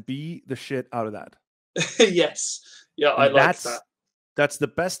and be the shit out of that. Yes. Yeah, and I like that. That's the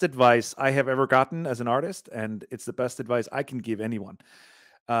best advice I have ever gotten as an artist, and it's the best advice I can give anyone.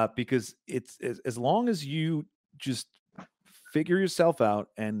 Because it's as long as you just figure yourself out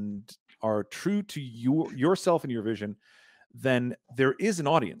and are true to yourself and your vision, then there is an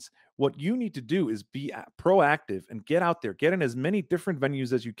audience. What you need to do is be proactive and get out there, get in as many different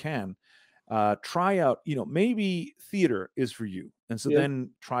venues as you can. Try out, maybe theater is for you. And so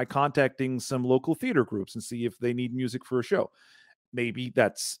then try contacting some local theater groups and see if they need music for a show. Maybe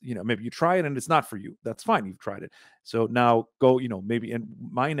that's, maybe you try it and it's not for you. That's fine. You've tried it. So now go, maybe. And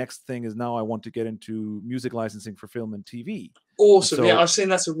my next thing is now I want to get into music licensing for film and TV. Awesome. So, I've seen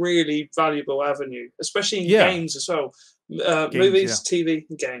that's a really valuable avenue, especially in games as well. Movies, TV,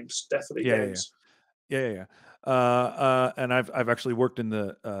 and games. Definitely games. Yeah. And I've actually worked in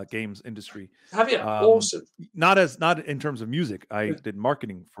the games industry. Have you? Awesome. Not in terms of music. I did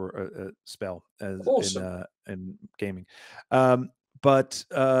marketing for a spell in gaming. But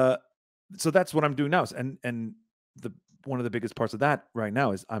so that's what I'm doing now. And one of the biggest parts of that right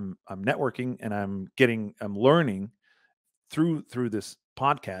now is I'm networking, and I'm learning through this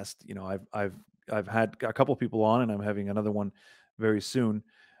podcast. I've had a couple of people on, and I'm having another one very soon.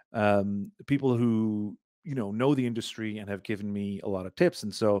 People who know the industry and have given me a lot of tips.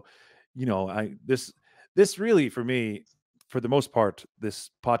 And so, this really, for me, for the most part,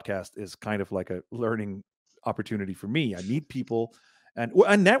 this podcast is kind of like a learning opportunity for me. I meet people and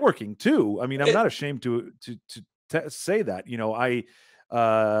networking too. I mean, I'm not ashamed to say that.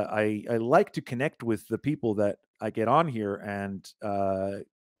 I like to connect with the people that I get on here, and the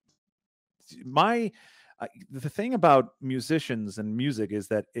thing about musicians and music is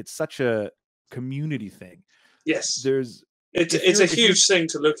that it's such a community thing. Yes, it's a huge thing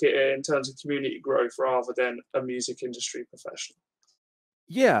to look at in terms of community growth rather than a music industry professional.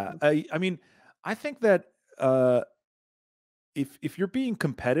 Yeah, I mean, I think that if you're being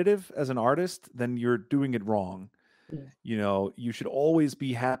competitive as an artist, then you're doing it wrong. You should always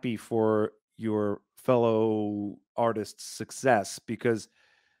be happy for your fellow artist's success, because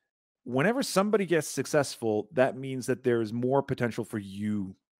whenever somebody gets successful, that means that there's more potential for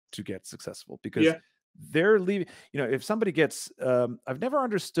you to get successful, because they're leaving. If somebody gets, I've never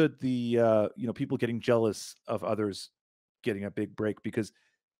understood the, people getting jealous of others getting a big break, because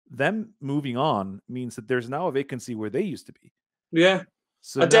them moving on means that there's now a vacancy where they used to be. Yeah.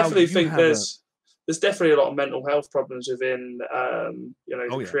 So I definitely think there's definitely a lot of mental health problems within,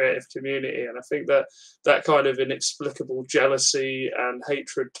 the creative community. And I think that kind of inexplicable jealousy and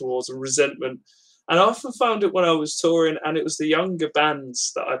hatred towards and resentment. And I often found it when I was touring, and it was the younger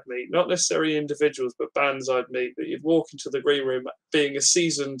bands that I'd meet, not necessarily individuals, but bands I'd meet, that you'd walk into the green room being a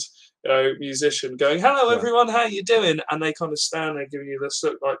seasoned musician going, "Hello, everyone, how you doing?" And they kind of stand there giving you this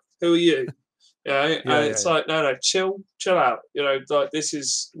look like, "Who are you?" And it's like, no, chill out. Like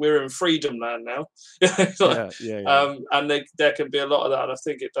we're in freedom land now. And there can be a lot of that, and I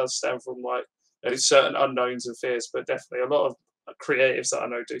think it does stem from like certain unknowns and fears, but definitely a lot of creatives that I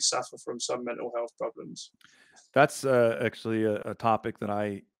know do suffer from some mental health problems. That's actually a topic that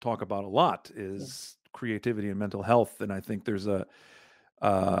I talk about a lot, is creativity and mental health, and I think there's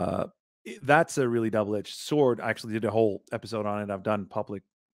that's a really double-edged sword. I actually did a whole episode on it. I've done public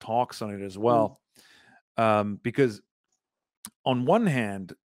talks on it as well, because on one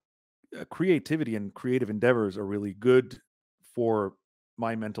hand, creativity and creative endeavors are really good for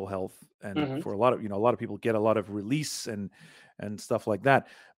my mental health, and for a lot of people get a lot of release and stuff like that.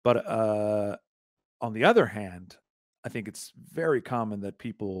 But on the other hand, I think it's very common that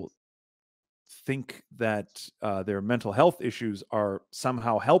people think that their mental health issues are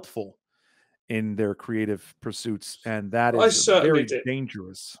somehow helpful in their creative pursuits, and that is very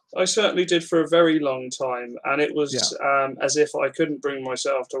dangerous. I certainly did for a very long time, and it was as if I couldn't bring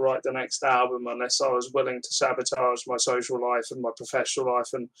myself to write the next album unless I was willing to sabotage my social life and my professional life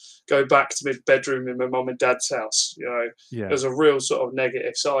and go back to my bedroom in my mum and dad's house. It was a real sort of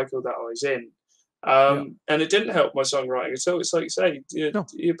negative cycle that I was in. Yeah. And it didn't help my songwriting at all. It's like you say, No.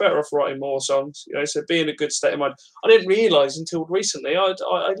 you're better off writing more songs. So be in a good state of mind. I didn't realise until recently I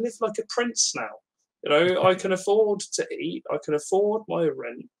live like a prince now. I can afford to eat. I can afford my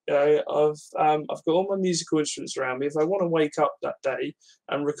rent. I've got all my musical instruments around me. If I want to wake up that day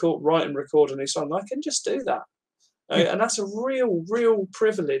and write and record a new song, I can just do that. Yeah. And that's a real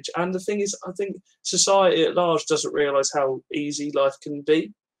privilege. And the thing is, I think society at large doesn't realise how easy life can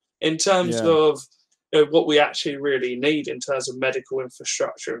be in terms Yeah. of what we actually really need in terms of medical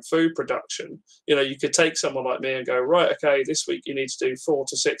infrastructure and food production. You could take someone like me and go, right, okay, this week you need to do 4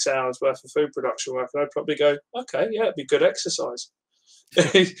 to 6 hours worth of food production work. And I'd probably go, okay, yeah, it'd be good exercise.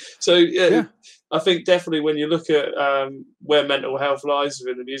 So Yeah. I think definitely when you look at where mental health lies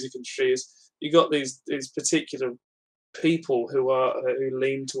within the music industry is you got these particular people who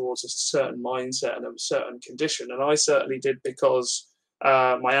lean towards a certain mindset and a certain condition, and I certainly did because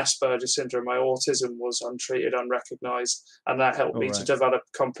my Asperger's syndrome, my autism was untreated, unrecognised, and that helped All me to right. develop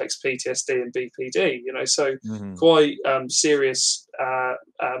complex PTSD and BPD. So Hmm. quite serious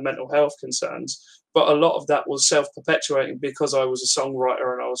mental health concerns. But a lot of that was self-perpetuating because I was a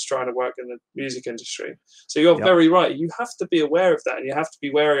songwriter and I was trying to work in the music industry. So you're Yep. very right. You have to be aware of that and you have to be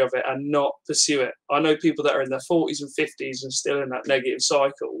wary of it and not pursue it. I know people that are in their 40s and 50s and still in that negative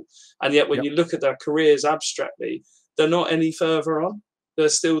cycle. And yet when Yep. you look at their careers abstractly, they're not any further on. They're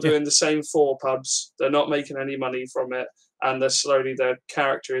still Yeah. doing the same 4 pubs. They're not making any money from it. And their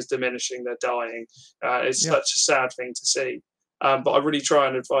character is diminishing. They're dying. It's Yeah. such a sad thing to see. But I really try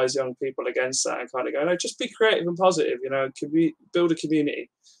and advise young people against that and kind of go, no, just be creative and positive. Build a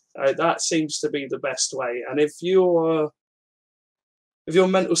community. That seems to be the best way. And if your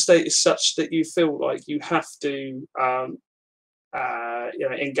mental state is such that you feel like you have to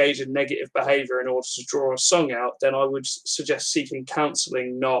engage in negative behavior in order to draw a song out, then I would suggest seeking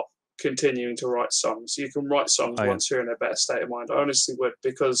counseling, not continuing to write songs. You can write songs Oh yeah. once you're in a better state of mind. I honestly would,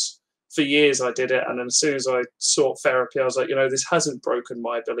 because for years I did it, and then as soon as I sought therapy, I was like, this hasn't broken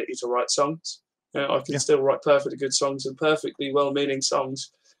my ability to write songs. I can Yeah. still write perfectly good songs and perfectly well-meaning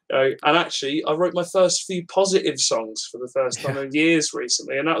songs. And actually, I wrote my first few positive songs for the first time Yeah. in years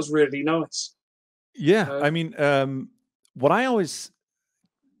recently, and that was really nice. Yeah. Uh, I mean, what I always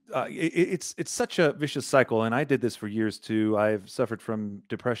it's such a vicious cycle, and I did this for years too. I've suffered from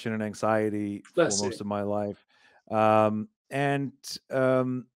depression and anxiety for Bless you. most of my life, um, and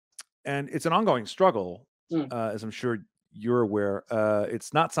um, and it's an ongoing struggle, Mm. as I'm sure you're aware.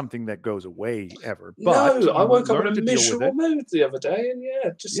 It's not something that goes away ever, but No, I you woke up in learn a to deal with miserable it. mood the other day, and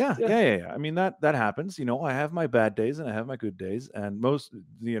Yeah, yeah, yeah, yeah. I mean that happens. I have my bad days and I have my good days, and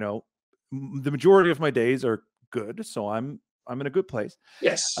the majority of my days are good, so I'm in a good place.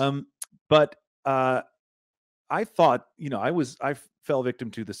 yes, Um, but I thought, I fell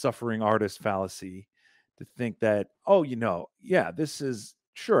victim to the suffering artist fallacy to think that, oh, yeah, this is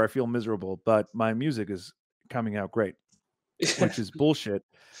sure I feel miserable, but my music is coming out great, which is bullshit.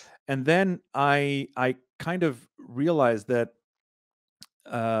 And then I kind of realized that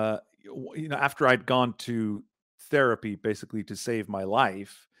after I'd gone to therapy basically to save my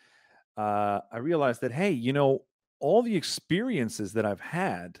life, I realized that, hey, all the experiences that I've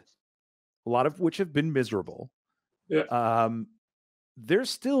had, a lot of which have been miserable, yeah, um, they're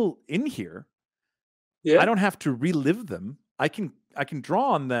still in here. I yeah, don't have to relive them. I can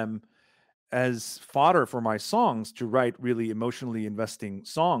draw on them as fodder for my songs to write really emotionally investing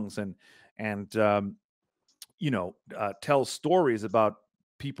songs and tell stories about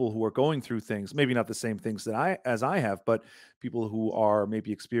people who are going through things, maybe not the same things that I have, but people who are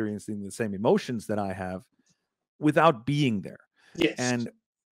maybe experiencing the same emotions that I have without being there. yes. And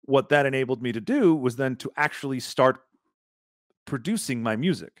what that enabled me to do was then to actually start producing my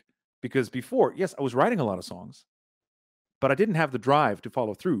music, because before, yes, I was writing a lot of songs, but I didn't have the drive to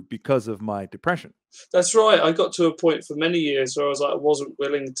follow through because of my depression. That's right. I got to a point for many years where I was like, I wasn't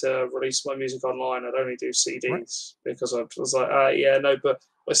willing to release my music online. I'd only do Right. CDs because I was like, yeah, no, but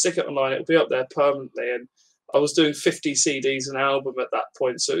if I stick it online, it'll be up there permanently. And I was doing 50 CDs an album at that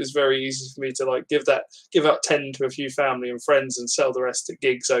point, so it was very easy for me to like give out 10 to a few family and friends and sell the rest at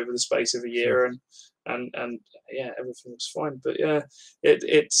gigs over the space of a Sure. year, and yeah, everything was fine. But yeah,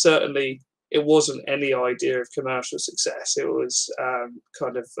 it certainly it wasn't any idea of commercial success. It was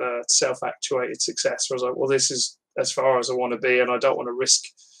kind of self-actuated success. Where I was like, well, this is as far as I want to be, and I don't want to risk,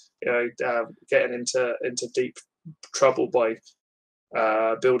 getting into deep trouble by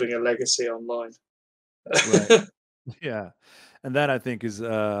building a legacy online. Right. Yeah. And that, I think, is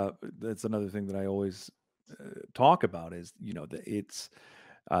that's another thing that I always talk about is, that it's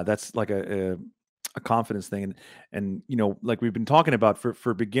that's like a confidence thing. And like we've been talking about,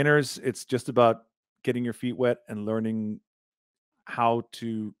 for beginners, it's just about getting your feet wet and learning how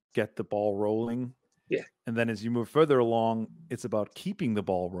to get the ball rolling. Yeah. And then as you move further along, it's about keeping the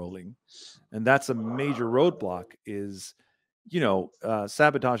ball rolling. And that's a major roadblock is,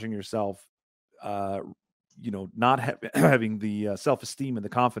 sabotaging yourself, not having the self-esteem and the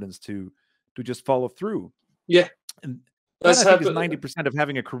confidence to just follow through. Yeah. And that That's I think is happened. 90% of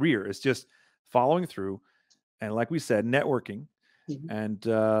having a career is just following through. And like we said, networking.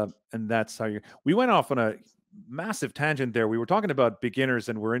 Mhm. And that's how we went off on a massive tangent there. We were talking about beginners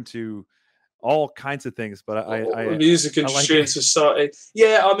and we're into all kinds of things, but Or music I like industry it. and society.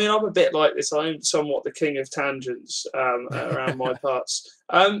 Yeah, I mean, I'm a bit like this. I'm somewhat the king of tangents around my parts.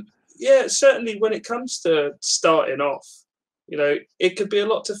 Yeah, certainly when it comes to starting off, it could be a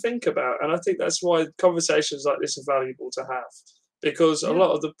lot to think about, and I think that's why conversations like this are valuable to have, because a Yeah.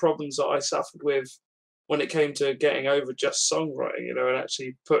 lot of the problems that I suffered with when it came to getting over just songwriting, and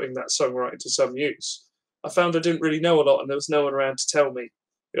actually putting that songwriting to some use, I found I didn't really know a lot, and there was no one around to tell me,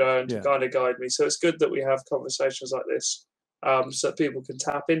 and to Yeah. kind of guide me. So it's good that we have conversations like this, so that people can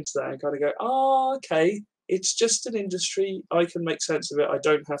tap into that and kind of go, oh, okay, it's just an industry. I can make sense of it. I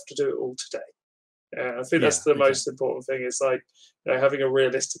don't have to do it all today. I think Yeah, that's the most exactly. important thing. Is like having a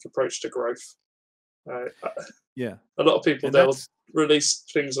realistic approach to growth. Uh, Yeah. a lot of people, And they'll that's release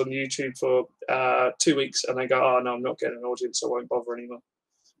things on YouTube for 2 weeks and they go, oh no, I'm not getting an audience. I won't bother anymore.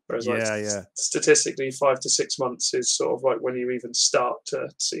 Whereas like yeah. statistically, 5 to 6 months is sort of like when you even start to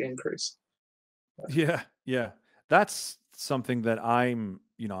see increase. Yeah. Yeah. That's something that I'm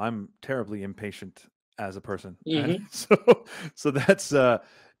terribly impatient as a person. And Hmm. so that's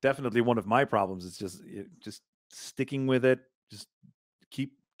definitely one of my problems. It's just sticking with it, just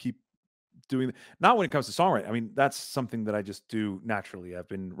keep doing not when it comes to songwriting. I mean, that's something that I just do naturally. I've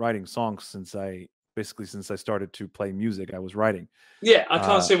been writing songs since I started to play music. I was writing. Yeah, I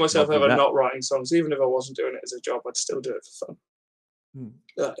can't see I'll myself do ever that. not writing songs. Even if I wasn't doing it as a job, I'd still do it for fun. Hmm.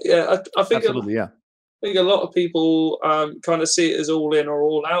 Yeah, I think Absolutely, yeah. a lot of people kind of see it as all in or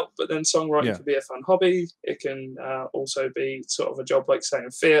all out, but then songwriting Yeah. can be a fun hobby. It can also be sort of a job, like say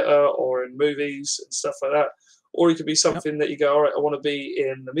in theatre or in movies and stuff like that. Or it could be Yep. something that you go, all right, I want to be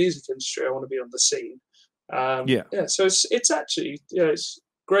in the music industry. I want to be on the scene. Yeah. Yeah, so it's actually it's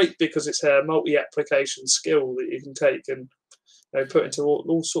great because it's a multi-application skill that you can take and put into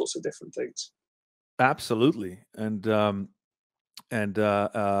all sorts of different things. Absolutely. And I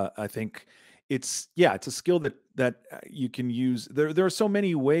think it's a skill that you can use. There are so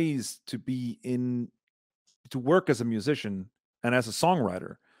many ways to work as a musician and as a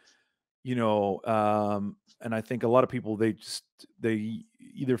songwriter. And I think a lot of people they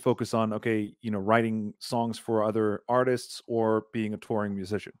either focus on writing songs for other artists or being a touring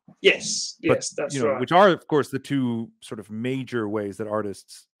musician. Yes, But yes, that's right. which are of course the two sort of major ways that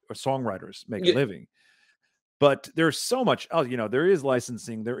artists or songwriters make a Yeah, living. But there's so much else. There is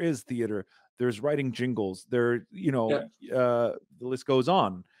licensing, there is theater, there's writing jingles, yeah, the list goes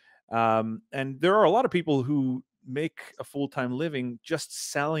on. And there are a lot of people who make a full-time living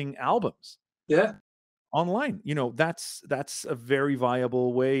just selling albums yeah. online. That's a very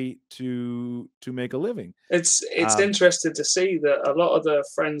viable way to make a living. It's Um, interesting to see that a lot of the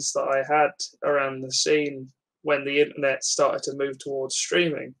friends that I had around the scene when the internet started to move towards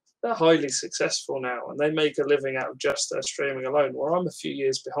streaming, they're highly successful now, and they make a living out of just their streaming alone. Where I'm a few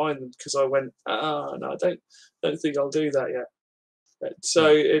years behind them because I went, no, I don't think I'll do that yet.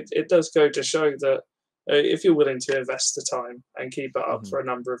 So yeah. it does go to show that if you're willing to invest the time and keep it up Mhm. for a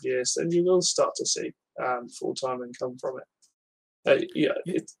number of years, then you will start to see full time income from it. Yeah,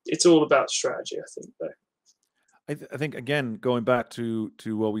 Yeah, it's all about strategy, I think, though. I think again, going back to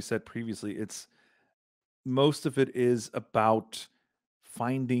what we said previously, it's most of it is about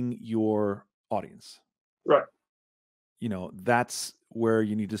finding your audience. Right. That's where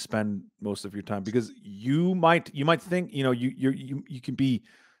you need to spend most of your time because you might think you can be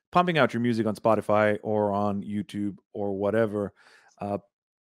pumping out your music on Spotify or on YouTube or whatever, uh,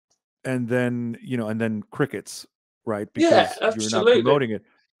 and then crickets, right? Yeah, Because you're not absolutely. promoting it,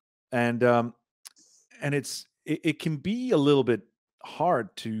 and it can be a little bit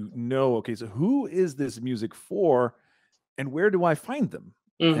hard to know. Okay, so who is this music for, and where do I find them?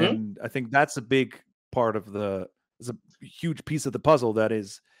 Hmm. And I think that's a big part of is a huge piece of the puzzle that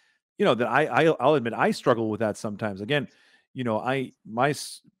is, that I'll admit I struggle with that sometimes. Again, my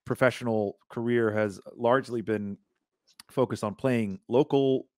professional career has largely been focused on playing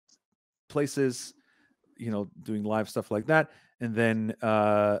local places, doing live stuff like that, and then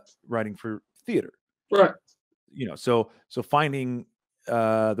writing for theater. Right. So finding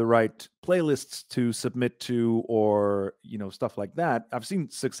the right playlists to submit to, or stuff like that. I've seen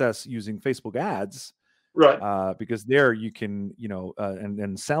success using Facebook ads, Right. because there you can,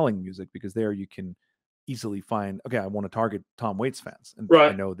 and selling music, because there you can easily find, okay, I want to target Tom Waits fans, and I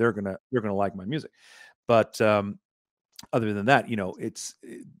Right. know they're gonna like my music. But other than that,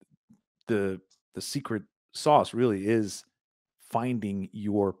 the secret sauce really is finding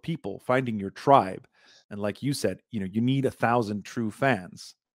your people, finding your tribe. And like you said, you need 1,000 true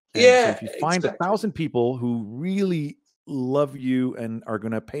fans. And so Yeah, if you find exactly. 1,000 people who really love you and are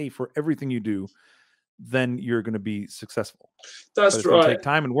going to pay for everything you do, then you're going to be successful. But That's it's going to right. take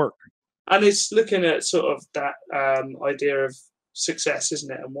time and work. And it's looking at sort of that idea of success,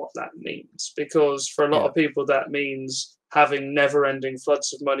 isn't it, and what that means? Because for a lot Yeah. of people, that means having never-ending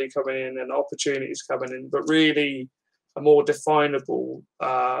floods of money coming in and opportunities coming in. But really, a more definable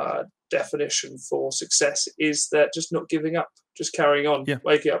definition for success is that just not giving up, just carrying on, Yeah.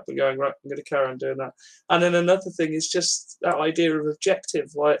 waking up and going, right, I'm going to carry on doing that. And then another thing is just that idea of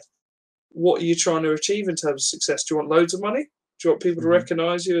objective, like, what are you trying to achieve in terms of success? Do you want loads of money? Do you want people to Hmm.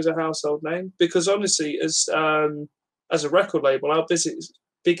 recognise you as a household name? Because honestly, as a record label, our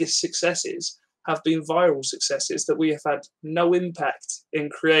biggest successes have been viral successes that we have had no impact in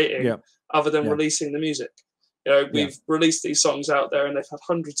creating Yeah. other than Yeah. releasing the music. Yeah. We've released these songs out there and they've had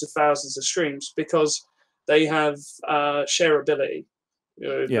hundreds of thousands of streams because they have shareability.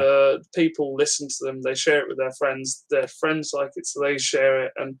 Yeah. The people listen to them, they share it with their friends like it, so they share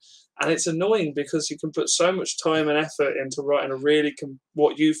it, and it's annoying because you can put so much time and effort into writing a really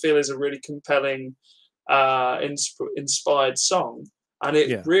what you feel is a really compelling, inspired song, and it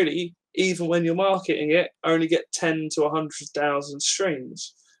Yeah. really, even when you're marketing it, only get 10 to 100,000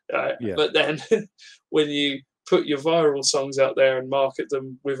 streams. Yeah. But then when you put your viral songs out there and market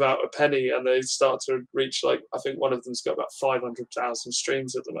them without a penny, and they start to reach, like, I think one of them's got about 500,000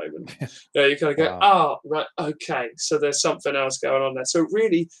 streams at the moment. You kind of go, Wow. right, okay, so there's something else going on there. So it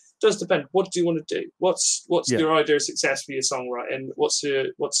really does depend. What do you want to do? What's Yeah. your idea of success for your songwriting?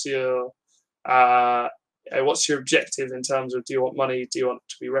 Uh, what's your objective in terms of, do you want money? Do you want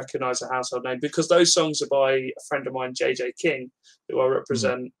to be recognized as a household name? Because those songs are by a friend of mine, JJ King, who I Hmm.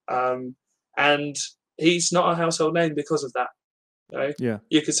 represent, and he's not a household name because of that. Yeah.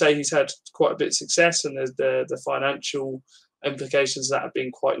 You could say he's had quite a bit of success, and there's the financial implications that have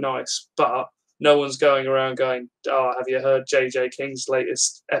been quite nice, but no one's going around going, "Oh, have you heard JJ King's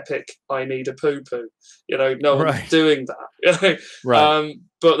latest epic? I need a poo poo." No one's Right. doing that. Right.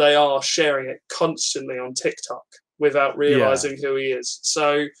 But they are sharing it constantly on TikTok without Yeah. realizing who he is.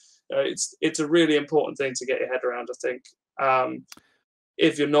 So it's a really important thing to get your head around, I think.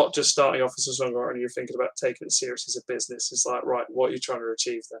 If you're not just starting off as a songwriter and you're thinking about taking it serious as a business, it's like, right, what are you trying to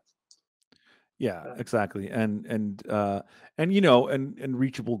achieve there? Yeah, Um, exactly. And and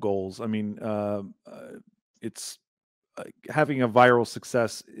reachable goals. I mean, it's having a viral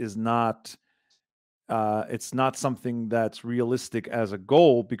success is not it's not something that's realistic as a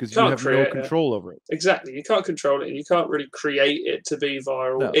goal, because you can't have no create it. control over it. Exactly. You can't control it, and you can't really create it to be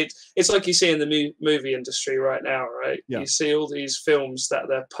viral. No. It's like you see in the movie industry right now, right? Yeah. You see all these films that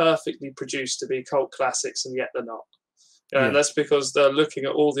they're perfectly produced to be cult classics, and yet they're not. And Yeah. that's because they're looking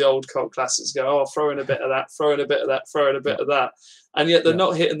at all the old cult classics, go, oh, throw in a bit of that, throw in a bit of that, throw in a Yeah. bit of that. And yet they're Yeah.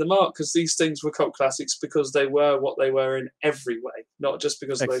 not hitting the mark, because these things were cult classics because they were what they were in every way, not just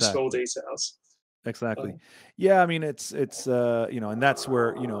because of those small Exactly. details. Exactly. So, Yeah, I mean, it's and that's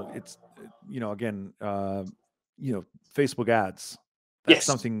where, it's again, Facebook ads. That's yes.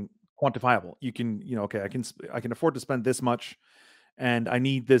 something quantifiable. You can, okay, I can afford to spend this much, and I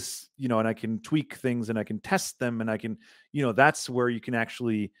need this, and I can tweak things and I can test them, and I can, that's where you can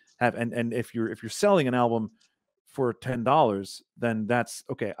actually have, and if you're selling an album for $10, then that's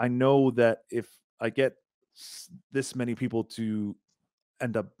okay. I know that if I get this many people to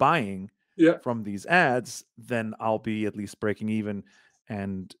end up buying Yeah. from these ads, then I'll be at least breaking even,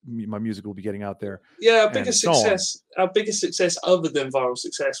 and my music will be getting out there, Yeah, and so on. our biggest success other than viral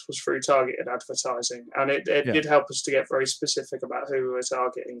success was through targeted advertising. And it Yeah, did help us to get very specific about who we were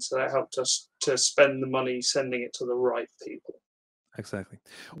targeting. So that helped us to spend the money sending it to the right people. exactly.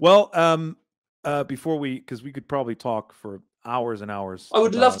 Well, before because we could probably talk for hours and hours I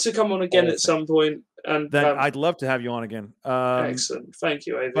would love about to come on again all at things. some point, and Then I'd love to have you on again. excellent. Thank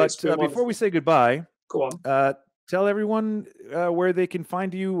you, Avi. It's But been before we wonderful. say goodbye, Go on. tell everyone where they can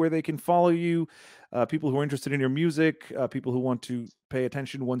find you, where they can follow you, people who are interested in your music, people who want to pay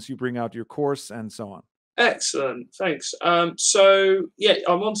attention once you bring out your course, and so on. Excellent, thanks. So yeah,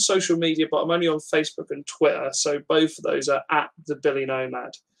 I'm on social media, but I'm only on Facebook and Twitter. So both of those are at the Billy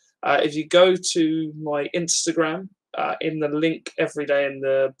Nomad. If you go to my Instagram, in the link every day in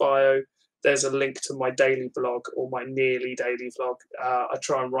the bio, there's a link to my daily blog or my nearly daily vlog. I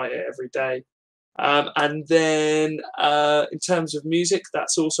try and write it every day. And then in terms of music,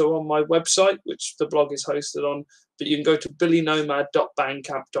 that's also on my website, which the blog is hosted on. But you can go to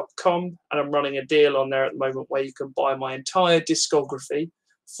billynomad.bandcamp.com, and I'm running a deal on there at the moment where you can buy my entire discography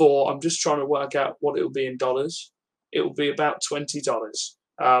for, I'm just trying to work out what it will be in dollars. It will be about $20.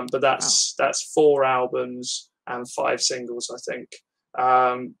 But that's 4 albums and 5 singles, I think.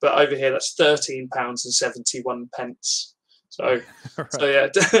 But over here, that's £13.71. So, Right. so yeah,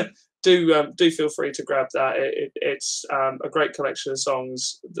 do feel free to grab that. It's a great collection of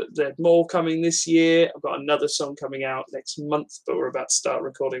songs. There's more coming this year. I've got another song coming out next month, but we're about to start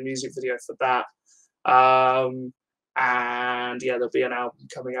recording a music video for that. And yeah, there'll be an album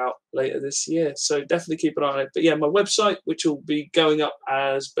coming out later this year. So definitely keep an eye on it. But yeah, my website, which will be going up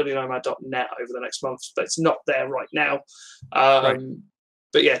as billynomad.net over the next month, but it's not there right now. Right.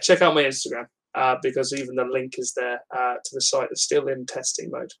 But yeah, check out my Instagram because even the link is there to the site that's still in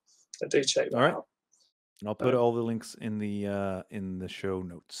testing mode. So do check that out. And I'll put all the links in the show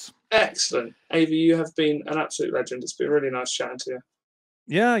notes. Excellent. Avi, you have been an absolute legend. It's been really nice chatting to you.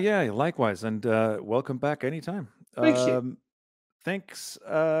 Yeah, likewise. And welcome back anytime. Thank you. Thanks,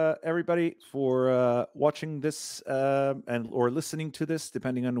 everybody, for watching this or listening to this,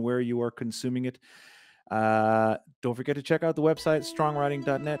 depending on where you are consuming it. Don't forget to check out the website,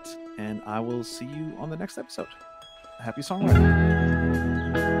 songwriting.net, and I will see you on the next episode. Happy songwriting.